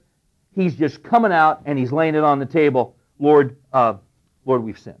over it. He's just coming out and He's laying it on the table. Lord,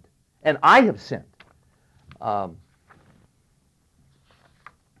 we've sinned. And I have sinned.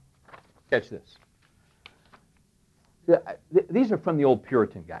 Catch this. These are from the old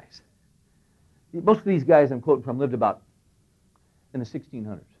Puritan guys. Most of these guys I'm quoting from lived about in the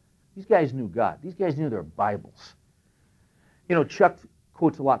 1600s. These guys knew God. These guys knew their Bibles. You know, Chuck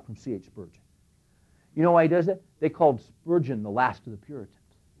quotes a lot from C.H. Spurgeon. You know why he does it? They called Spurgeon the last of the Puritans.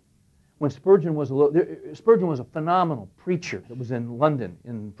 When Spurgeon was a phenomenal preacher that was in London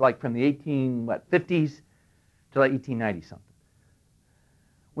in from the 50s to like 1890 something.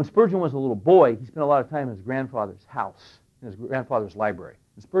 When Spurgeon was a little boy, he spent a lot of time in his grandfather's house, in his grandfather's library.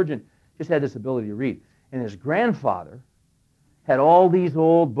 And Spurgeon just had this ability to read. And his grandfather had all these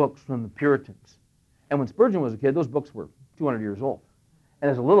old books from the Puritans. And when Spurgeon was a kid, those books were 200 years old. And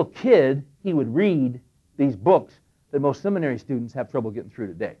as a little kid, he would read these books that most seminary students have trouble getting through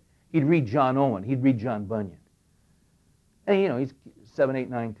today. He'd read John Owen. He'd read John Bunyan. And, you know, he's 7, 8,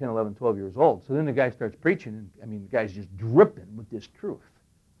 9, 10, 11, 12 years old. So then the guy starts preaching, and, I mean, the guy's just dripping with this truth.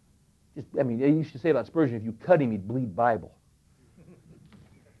 They used to say about Spurgeon, if you cut him, he'd bleed Bible.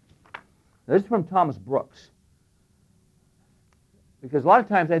 Now, this is from Thomas Brooks. Because a lot of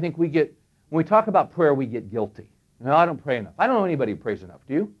times I think when we talk about prayer, we get guilty. No, I don't pray enough. I don't know anybody who prays enough.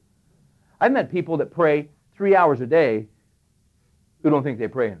 Do you? I've met people that pray 3 hours a day who don't think they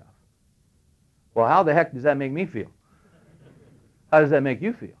pray enough. Well, how the heck does that make me feel? How does that make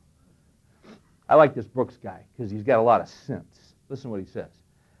you feel? I like this Brooks guy because he's got a lot of sense. Listen to what he says.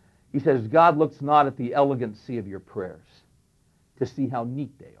 He says, God looks not at the elegancy of your prayers to see how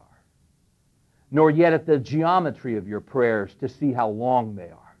neat they are, nor yet at the geometry of your prayers to see how long they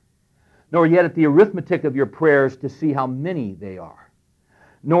are, nor yet at the arithmetic of your prayers to see how many they are,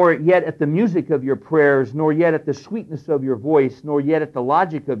 nor yet at the music of your prayers, nor yet at the sweetness of your voice, nor yet at the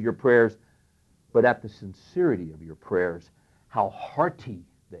logic of your prayers, but at the sincerity of your prayers, how hearty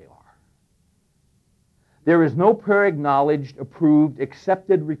they are. There is no prayer acknowledged, approved,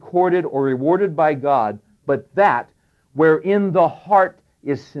 accepted, recorded, or rewarded by God, but that wherein the heart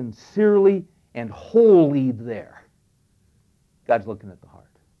is sincerely and wholly there. God's looking at the heart.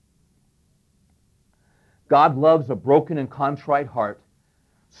 God loves a broken and contrite heart,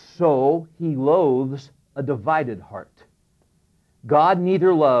 so He loathes a divided heart. God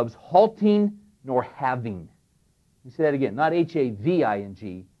neither loves halting nor having. Let me say that again. Not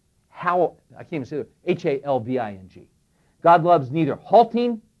H-A-V-I-N-G. How, I can't even say it. H-A-L-V-I-N-G. God loves neither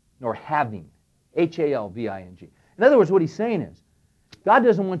halting nor having. H-A-L-V-I-N-G. In other words, what He's saying is, God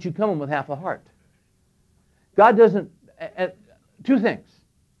doesn't want you coming with half a heart. God doesn't, two things.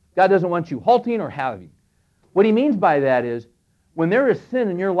 God doesn't want you halting or having. What He means by that is, when there is sin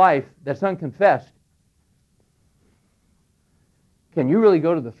in your life that's unconfessed, can you really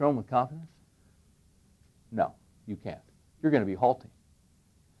go to the throne with confidence? No, you can't. You're going to be halting.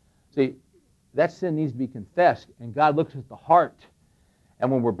 See, that sin needs to be confessed, and God looks at the heart.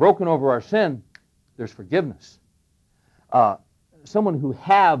 And when we're broken over our sin, there's forgiveness. Someone who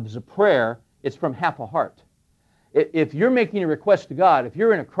halves a prayer, it's from half a heart. If you're making a request to God, if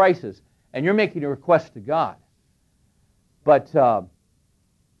you're in a crisis and you're making a request to God, but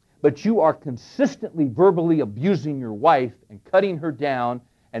you are consistently verbally abusing your wife and cutting her down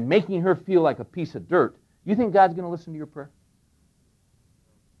and making her feel like a piece of dirt, you think God's going to listen to your prayer?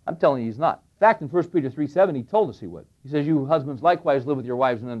 I'm telling you He's not. In fact, in 1 Peter 3:7, He told us He would. He says, you husbands likewise live with your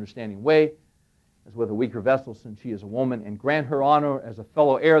wives in an understanding way, as with a weaker vessel, since she is a woman, and grant her honor as a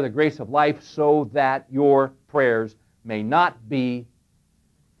fellow heir of the grace of life, so that your prayers may not be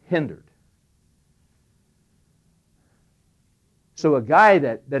hindered. So a guy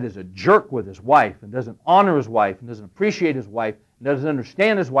that is a jerk with his wife and doesn't honor his wife and doesn't appreciate his wife and doesn't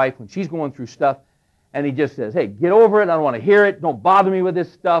understand his wife when she's going through stuff, and he just says, hey, get over it, I don't want to hear it, don't bother me with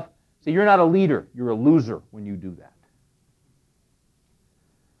this stuff. See, you're not a leader, you're a loser when you do that.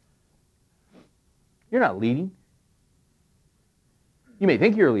 You're not leading. You may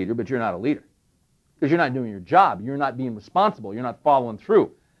think you're a leader, but you're not a leader. Because you're not doing your job. You're not being responsible. You're not following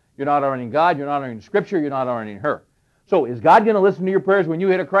through. You're not honoring God. You're not honoring Scripture. You're not honoring her. So is God going to listen to your prayers when you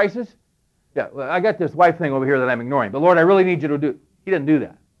hit a crisis? Yeah, well, I got this wife thing over here that I'm ignoring. But Lord, I really need you to do. He doesn't do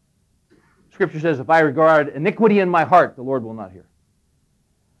that. Scripture says, if I regard iniquity in my heart, the Lord will not hear.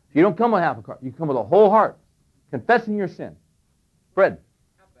 You don't come with half a heart. You come with a whole heart, confessing your sin. Fred.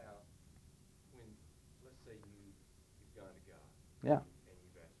 Yeah. And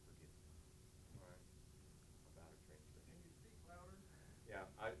you've asked forgiveness. All right. About a transgression. Can you speak louder? Yeah,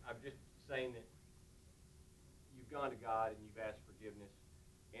 I'm just saying that you've gone to God and you've asked forgiveness,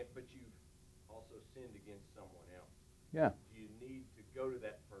 but you've also sinned against someone else. Yeah. Do you need to go to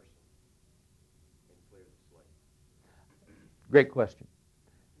that person and clear the slate? Great question.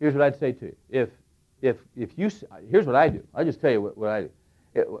 Here's what I'd say to you. Here's what I do. I just tell you what I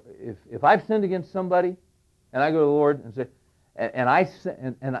do. If I've sinned against somebody, and I go to the Lord and say,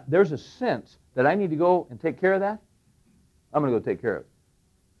 and there's a sense that I need to go and take care of that, I'm going to go take care of it.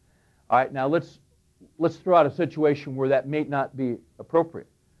 All right, now let's throw out a situation where that may not be appropriate.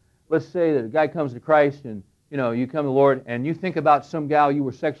 Let's say that a guy comes to Christ and, you come to the Lord and you think about some gal you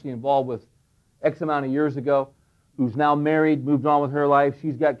were sexually involved with X amount of years ago who's now married, moved on with her life,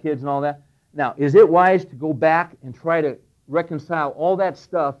 she's got kids and all that. Now, is it wise to go back and try to reconcile all that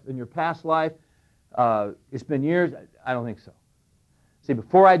stuff in your past life? It's been years. I don't think so. See,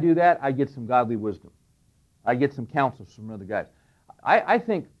 before I do that, I get some godly wisdom. I get some counsel from other guys. I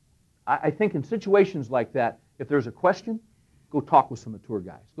think in situations like that, if there's a question, go talk with some mature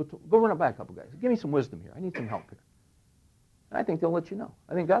guys. Go run it by a couple guys. Give me some wisdom here. I need some help here. And I think they'll let you know.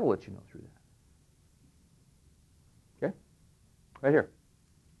 I think God will let you know through that. Okay? Right here.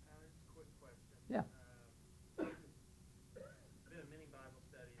 Just a quick question. Yeah. Been in many Bible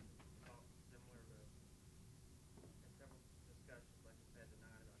studies talk similar to several discussions, like I said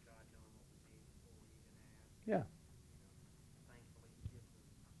tonight, about God knowing what we need before we even ask. Yeah. Thankfully, He gives us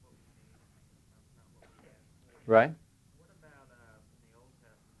what we need, not what we ask for. Right? What about in the Old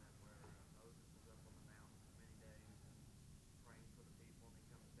Testament where Moses was up on the mountain for many days and praying for the people, and he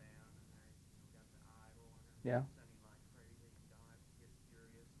comes down and they got the idol and Yeah. they're sounding like crazy, and God gets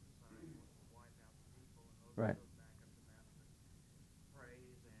furious and decides he wants to wipe out the people, and Moses Right. goes back up the mountain and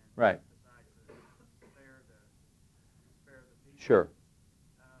prays and Right. decides to spare the people. Sure.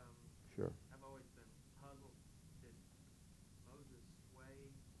 Um, Sure. I've always been puzzled. Did Moses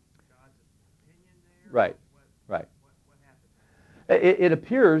sway God's opinion there? Right. What happened? It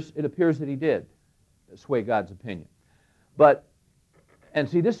appears that he did sway God's opinion. But, and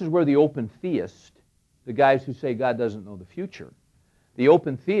see, this is where the open theist, the guys who say God doesn't know the future, The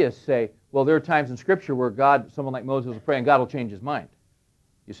open theists say, well, there are times in Scripture where someone like Moses will pray and God will change his mind.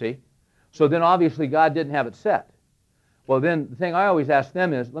 You see? So then obviously God didn't have it set. Well, then the thing I always ask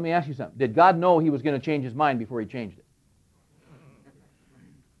them is, let me ask you something. Did God know he was going to change his mind before he changed it?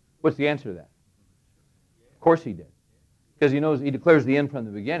 What's the answer to that? Of course he did. Because he declares the end from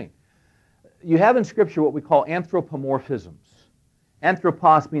the beginning. You have in Scripture what we call anthropomorphisms.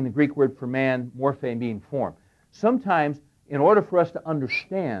 Anthropos being the Greek word for man, morphe being form. Sometimes, in order for us to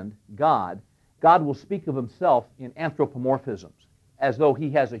understand God, God will speak of himself in anthropomorphisms, as though he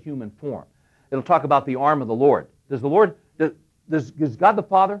has a human form. It'll talk about the arm of the Lord. Does God the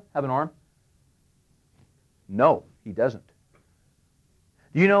Father have an arm? No, he doesn't.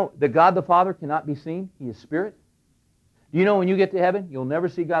 Do you know that God the Father cannot be seen? He is spirit. Do you know when you get to heaven, you'll never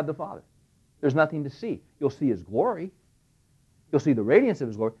see God the Father? There's nothing to see. You'll see his glory. You'll see the radiance of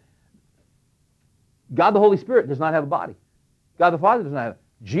his glory. God the Holy Spirit does not have a body. God the Father does not have.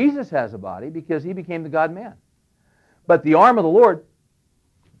 Jesus has a body because he became the God-man. But the arm of the Lord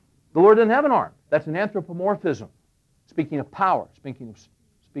doesn't have an arm. That's an anthropomorphism. Speaking of power, speaking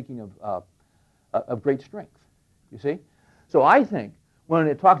of great strength. You see? So I think when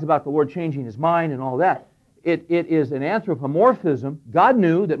it talks about the Lord changing his mind and all that, it is an anthropomorphism. God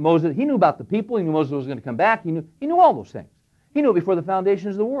knew that Moses, he knew about the people, he knew Moses was going to come back, he knew all those things. He knew it before the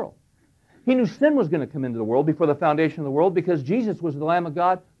foundations of the world. He knew sin was going to come into the world before the foundation of the world because Jesus was the Lamb of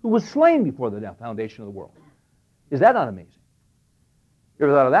God who was slain before the foundation of the world. Is that not amazing? You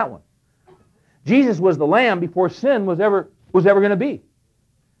ever thought of that one? Jesus was the Lamb before sin was ever going to be.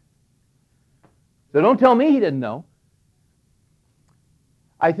 So don't tell me he didn't know.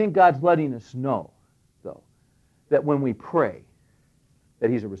 I think God's letting us know, though, that when we pray, that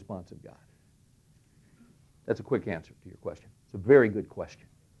he's a responsive God. That's a quick answer to your question. It's a very good question.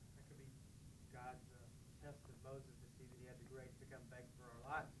 That could be God's test of Moses to see that he had the grace to come back for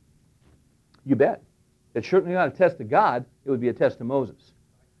our lives. You bet. It's certainly not a test of God. It would be a test of Moses.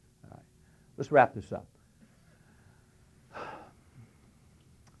 All right. Let's wrap this up.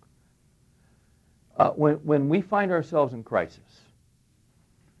 When we find ourselves in crisis,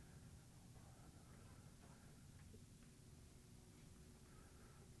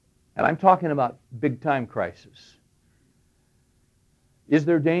 and I'm talking about big-time crisis. Is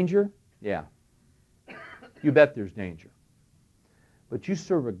there danger? Yeah. You bet there's danger. But you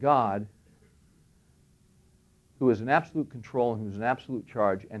serve a God who is in absolute control and who's in absolute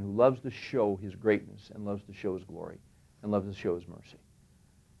charge and who loves to show his greatness and loves to show his glory and loves to show his mercy.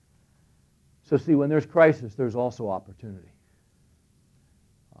 So see, when there's crisis, there's also opportunity.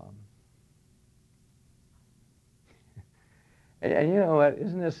 And you know what?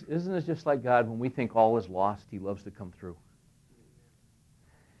 Isn't this just like God? When we think all is lost, he loves to come through.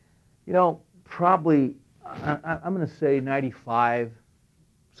 You know, probably, I'm going to say 95,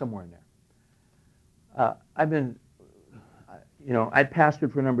 somewhere in there. I'd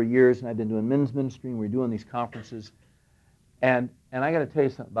pastored for a number of years, and I'd been doing men's ministry, and we were doing these conferences. And I got to tell you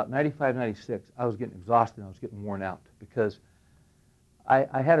something, about 95, 96, I was getting exhausted, I was getting worn out, because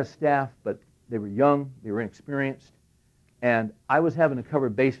I had a staff, but they were young, they were inexperienced, and I was having to cover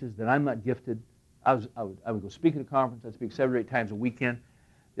bases that I'm not gifted. I would go speak at a conference. I'd speak 7 or 8 times a weekend.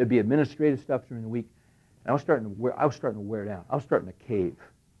 There'd be administrative stuff during the week. And I was starting to wear down. I was starting to cave.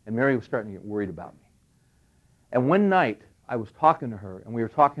 And Mary was starting to get worried about me. And one night, I was talking to her, and we were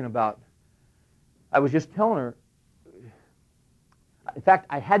talking about, I was just telling her, in fact,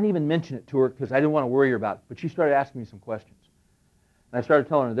 I hadn't even mentioned it to her because I didn't want to worry her about it, but she started asking me some questions. And I started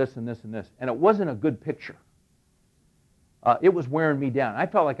telling her this and this and this. And it wasn't a good picture. It was wearing me down. I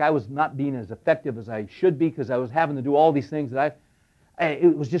felt like I was not being as effective as I should be because I was having to do all these things that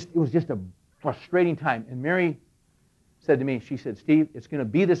it was just a frustrating time. And Mary said to me, she said, Steve, it's going to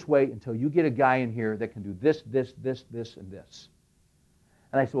be this way until you get a guy in here that can do this, this, this, this, and this.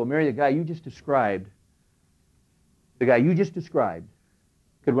 And I said, well, Mary, the guy you just described could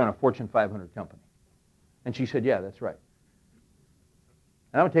run a Fortune 500 company. And she said, yeah, that's right.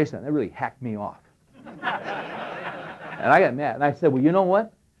 And I'm going to tell you something, that really hacked me off. And I got mad. And I said, well, you know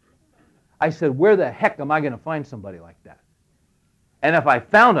what? I said, where the heck am I going to find somebody like that? And if I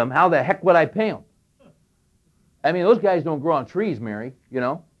found him, how the heck would I pay him? I mean, those guys don't grow on trees, Mary, you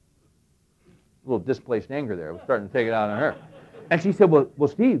know. A little displaced anger there. I was starting to take it out on her. And she said, well,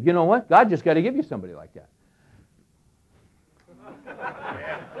 Steve, you know what? God just got to give you somebody like that.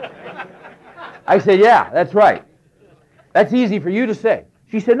 I said, yeah, that's right. That's easy for you to say.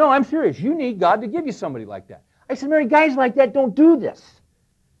 She said, no, I'm serious. You need God to give you somebody like that. I said, Mary, guys like that don't do this.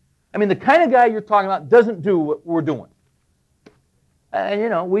 I mean, the kind of guy you're talking about doesn't do what we're doing. And, you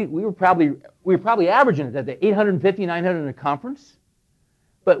know, we were probably averaging it at the 850, 900 in a conference.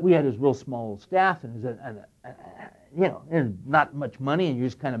 But we had this real small staff, and, and not much money, and you're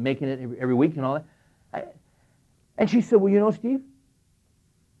just kind of making it every week and all that. And she said, well, Steve,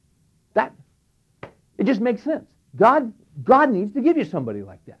 it just makes sense. God needs to give you somebody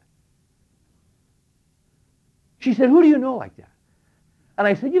like that. She said, who do you know like that? And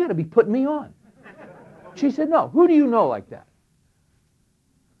I said, you got to be putting me on. She said, no, who do you know like that?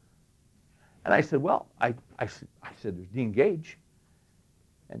 And I said, well, I said, there's Dean Gage.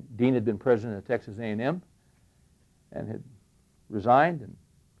 And Dean had been president of Texas A&M and had resigned and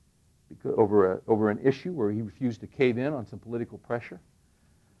over an issue where he refused to cave in on some political pressure.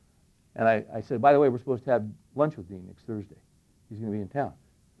 And I said, by the way, we're supposed to have lunch with Dean next Thursday. He's going to be in town.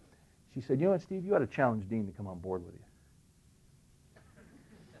 She said, you know what, Steve, you ought to challenge Dean to come on board with you.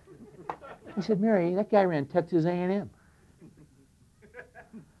 I said, Mary, that guy ran Texas A&M.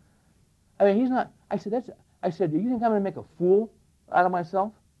 I mean, he's not. I said, do you think I'm going to make a fool out of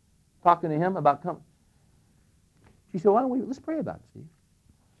myself talking to him about coming? She said, let's pray about it, Steve.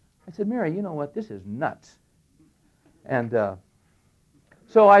 I said, Mary, you know what? This is nuts. And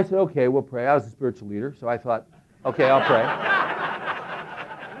so I said, okay, we'll pray. I was the spiritual leader, so I thought, okay, I'll pray.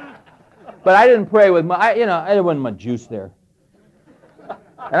 But I didn't pray with there wasn't much juice there.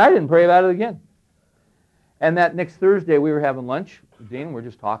 And I didn't pray about it again. And that next Thursday, we were having lunch with Dean. We were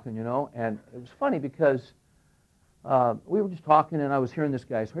just talking, and it was funny because we were just talking, and I was hearing this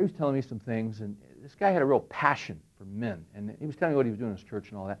guy. So he was telling me some things, and this guy had a real passion for men. And he was telling me what he was doing in his church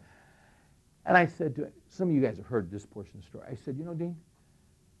and all that. And I said, some of you guys have heard this portion of the story. I said, Dean,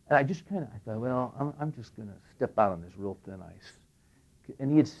 and I thought, well, I'm just going to step out on this real thin ice. And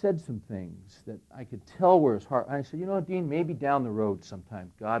he had said some things that I could tell were his heart. And I said, Dean, maybe down the road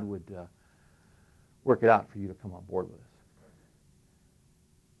sometime God would work it out for you to come on board with us.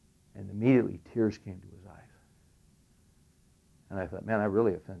 And immediately tears came to his eyes. And I thought, man, I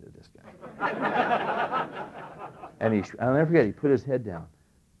really offended this guy. And I'll never forget, he put his head down.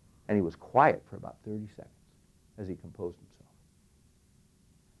 And he was quiet for about 30 seconds as he composed himself.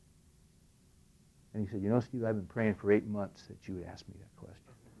 And he said, Steve, I've been praying for 8 months that you would ask me that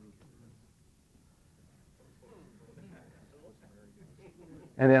question.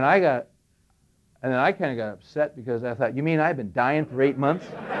 And then I kind of got upset because I thought, you mean I've been dying for 8 months?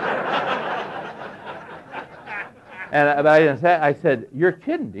 And I said, you're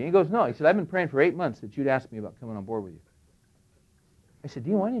kidding, Dean. He goes, no. He said, I've been praying for 8 months that you'd ask me about coming on board with you. I said,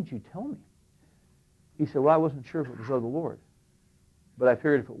 Dean, why didn't you tell me? He said, well, I wasn't sure if it was of the Lord. But I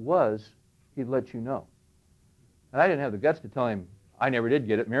figured if it was, he'd let you know. And I didn't have the guts to tell him, I never did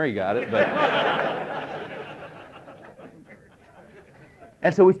get it, Mary got it, but...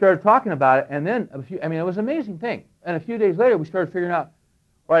 And so we started talking about it, and then, it was an amazing thing. And a few days later, we started figuring out,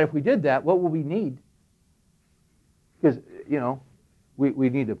 all right, if we did that, what will we need? Because, we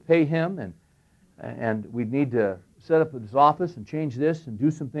need to pay him, and we need to set up his office and change this and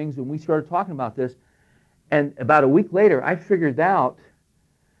do some things, and we started talking about this. And about a week later, I figured out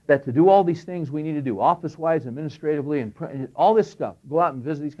that to do all these things we need to do, office-wise, administratively, and all this stuff, go out and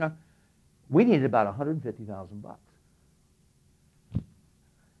visit these guys, we needed about $150,000.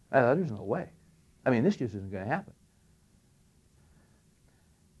 I thought, there's no way. This just isn't going to happen.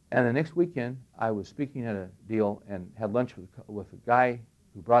 And the next weekend, I was speaking at a deal and had lunch with a guy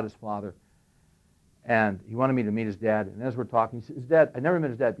who brought his father, and he wanted me to meet his dad. And as we're talking, he said, his dad, I never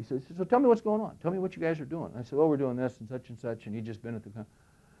met his dad. He said, so tell me what's going on. Tell me what you guys are doing. And I said, well, we're doing this and such, and he'd just been at the...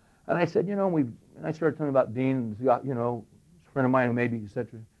 And I said, and I started telling him about Dean, a friend of mine who maybe,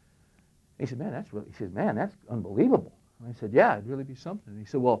 etc. He said, man, that's unbelievable. And I said, yeah, it'd really be something. And he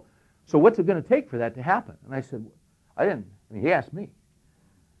said, well, so what's it going to take for that to happen? And I said, he asked me.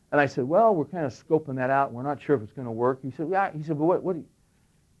 And I said, well, we're kind of scoping that out. We're not sure if it's going to work. He said, yeah. He said, well, what do you...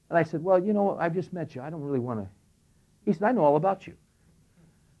 And I said, well, I've just met you. I don't really want to... He said, I know all about you.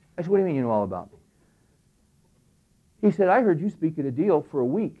 I said, what do you mean you know all about me? He said, I heard you speak at a deal for a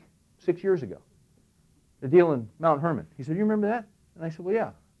week 6 years ago. A deal in Mount Hermon. He said, you remember that? And I said, well,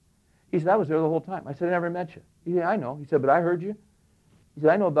 yeah. He said, I was there the whole time. I said, I never met you. He said, I know. He said, but I heard you. He said,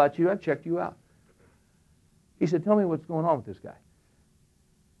 I know about you. I've checked you out. He said, tell me what's going on with this guy.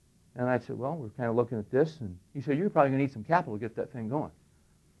 And I said, well, we're kind of looking at this. And he said, you're probably going to need some capital to get that thing going.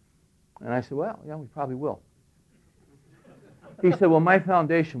 And I said, well, yeah, we probably will. He said, well, my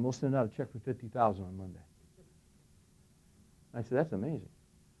foundation will send out a check for $50,000 on Monday. I said, that's amazing.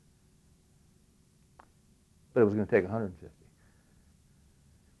 But it was going to take $150,000.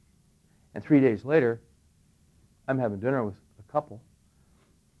 And 3 days later, I'm having dinner with a couple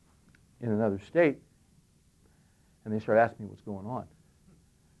in another state, and they start asking me what's going on.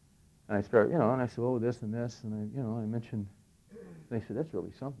 And I start, and I said, oh, this and this, and I mentioned And they said, that's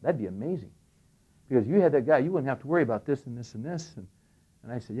really something. That'd be amazing. Because you had that guy, you wouldn't have to worry about this and this and this.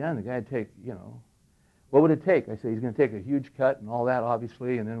 And I said, yeah, and the guy would take, what would it take? I said, he's going to take a huge cut and all that,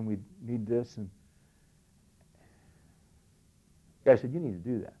 obviously, and then we need this. And the guy said, you need to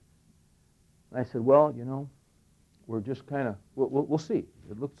do that. And I said, well, we're just kind of, we'll see.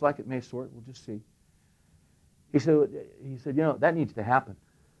 It looks like it may sort. We'll just see. He said, that needs to happen.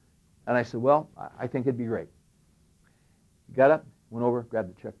 And I said, well, I think it'd be great. He got up, went over,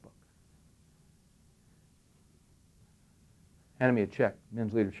 grabbed the checkbook. Handed me a check,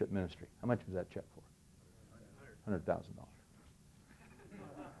 Men's Leadership Ministry. How much was that check for? $100,000.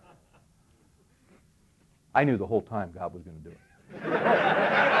 I knew the whole time God was going to do it.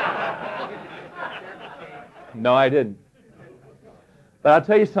 No, I didn't. But I'll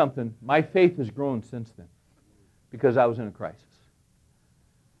tell you something. My faith has grown since then because I was in a crisis.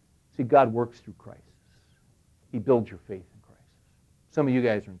 See, God works through crisis. He builds your faith in crisis. Some of you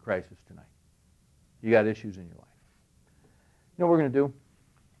guys are in crisis tonight. You got issues in your life. You know what we're going to do?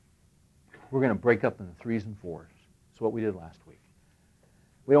 We're going to break up into 3s and 4s. That's what we did last week.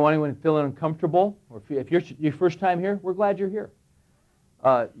 We don't want anyone feeling uncomfortable. Or if you're your first time here, we're glad you're here.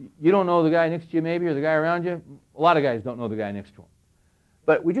 You don't know the guy next to you maybe or the guy around you. A lot of guys don't know the guy next to him.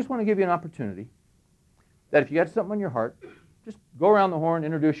 But we just want to give you an opportunity that if you got something on your heart, just go around the horn,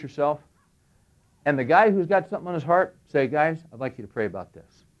 introduce yourself. And the guy who's got something on his heart, say, guys, I'd like you to pray about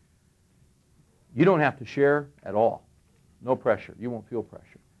this. You don't have to share at all. No pressure. You won't feel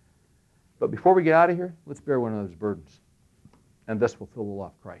pressure. But before we get out of here, let's bear one of those burdens. And this will fill the law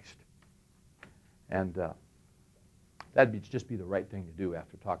of Christ. And that'd just be the right thing to do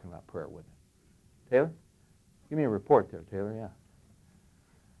after talking about prayer, wouldn't it? Taylor? Give me a report there, Taylor, yeah.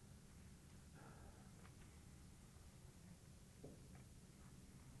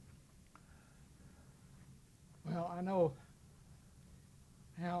 Well, I know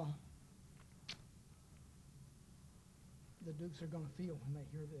how the Dukes are going to feel when they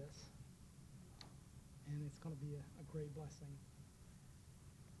hear this. And it's going to be a great blessing.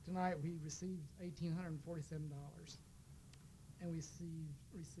 Tonight we received $1,847. And we received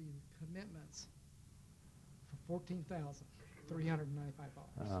commitments for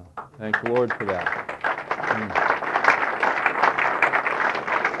 $14,395. Thank the Lord for that.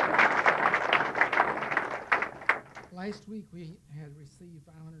 Last week we had received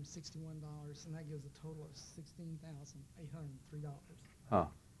 $561, and that gives a total of $16,803. Huh.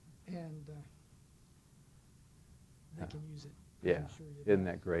 And they can use it. Yeah. I'm sure you Isn't do.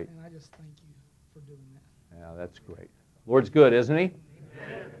 that great? And I just thank you for doing that. Yeah, that's great. Lord's good, isn't he?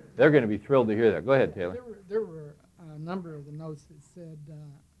 Amen. They're going to be thrilled to hear that. Go ahead, Taylor. There were a number of the notes that said,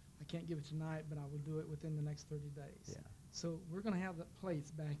 I can't give it tonight, but I will do it within the next 30 days. Yeah. So we're going to have the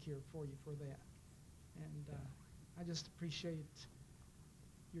plates back here for you for that. And I just appreciate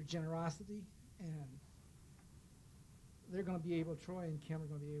your generosity, and they're going to be able, Troy and Kim are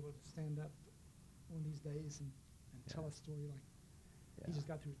going to be able to stand up one of these days and tell a story like he just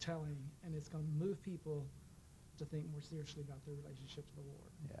got through telling, and it's going to move people to think more seriously about their relationship to the Lord.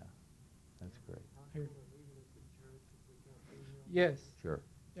 Yeah, that's great. Here. Yes. Sure.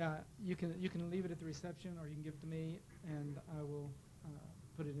 Yeah, you can leave it at the reception, or you can give it to me, and I will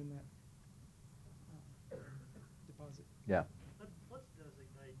put it in that deposit. Yeah. Let's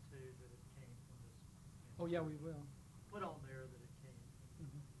designate too that it came from this. Oh yeah, we will. Put on there that it came,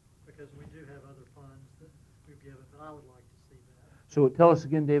 because we do have other funds that we've given, but I would like to see that. So tell us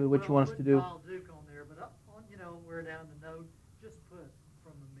again, David, what you want us to do. I'll Duke on there, but up on, where down the note, just put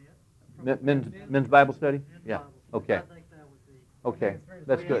from the Men's Bible study? Men's Yeah. Bible study. Okay. I think that would be. Okay.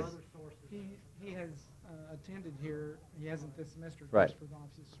 That's We good. have other sources. He has attended here. He hasn't this semester, of Right. course, for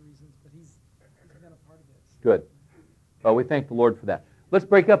obvious reasons, but he's been a part of this. Good. Well, we thank the Lord for that. Let's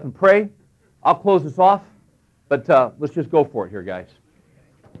break up and pray. I'll close this off, but let's just go for it here, guys.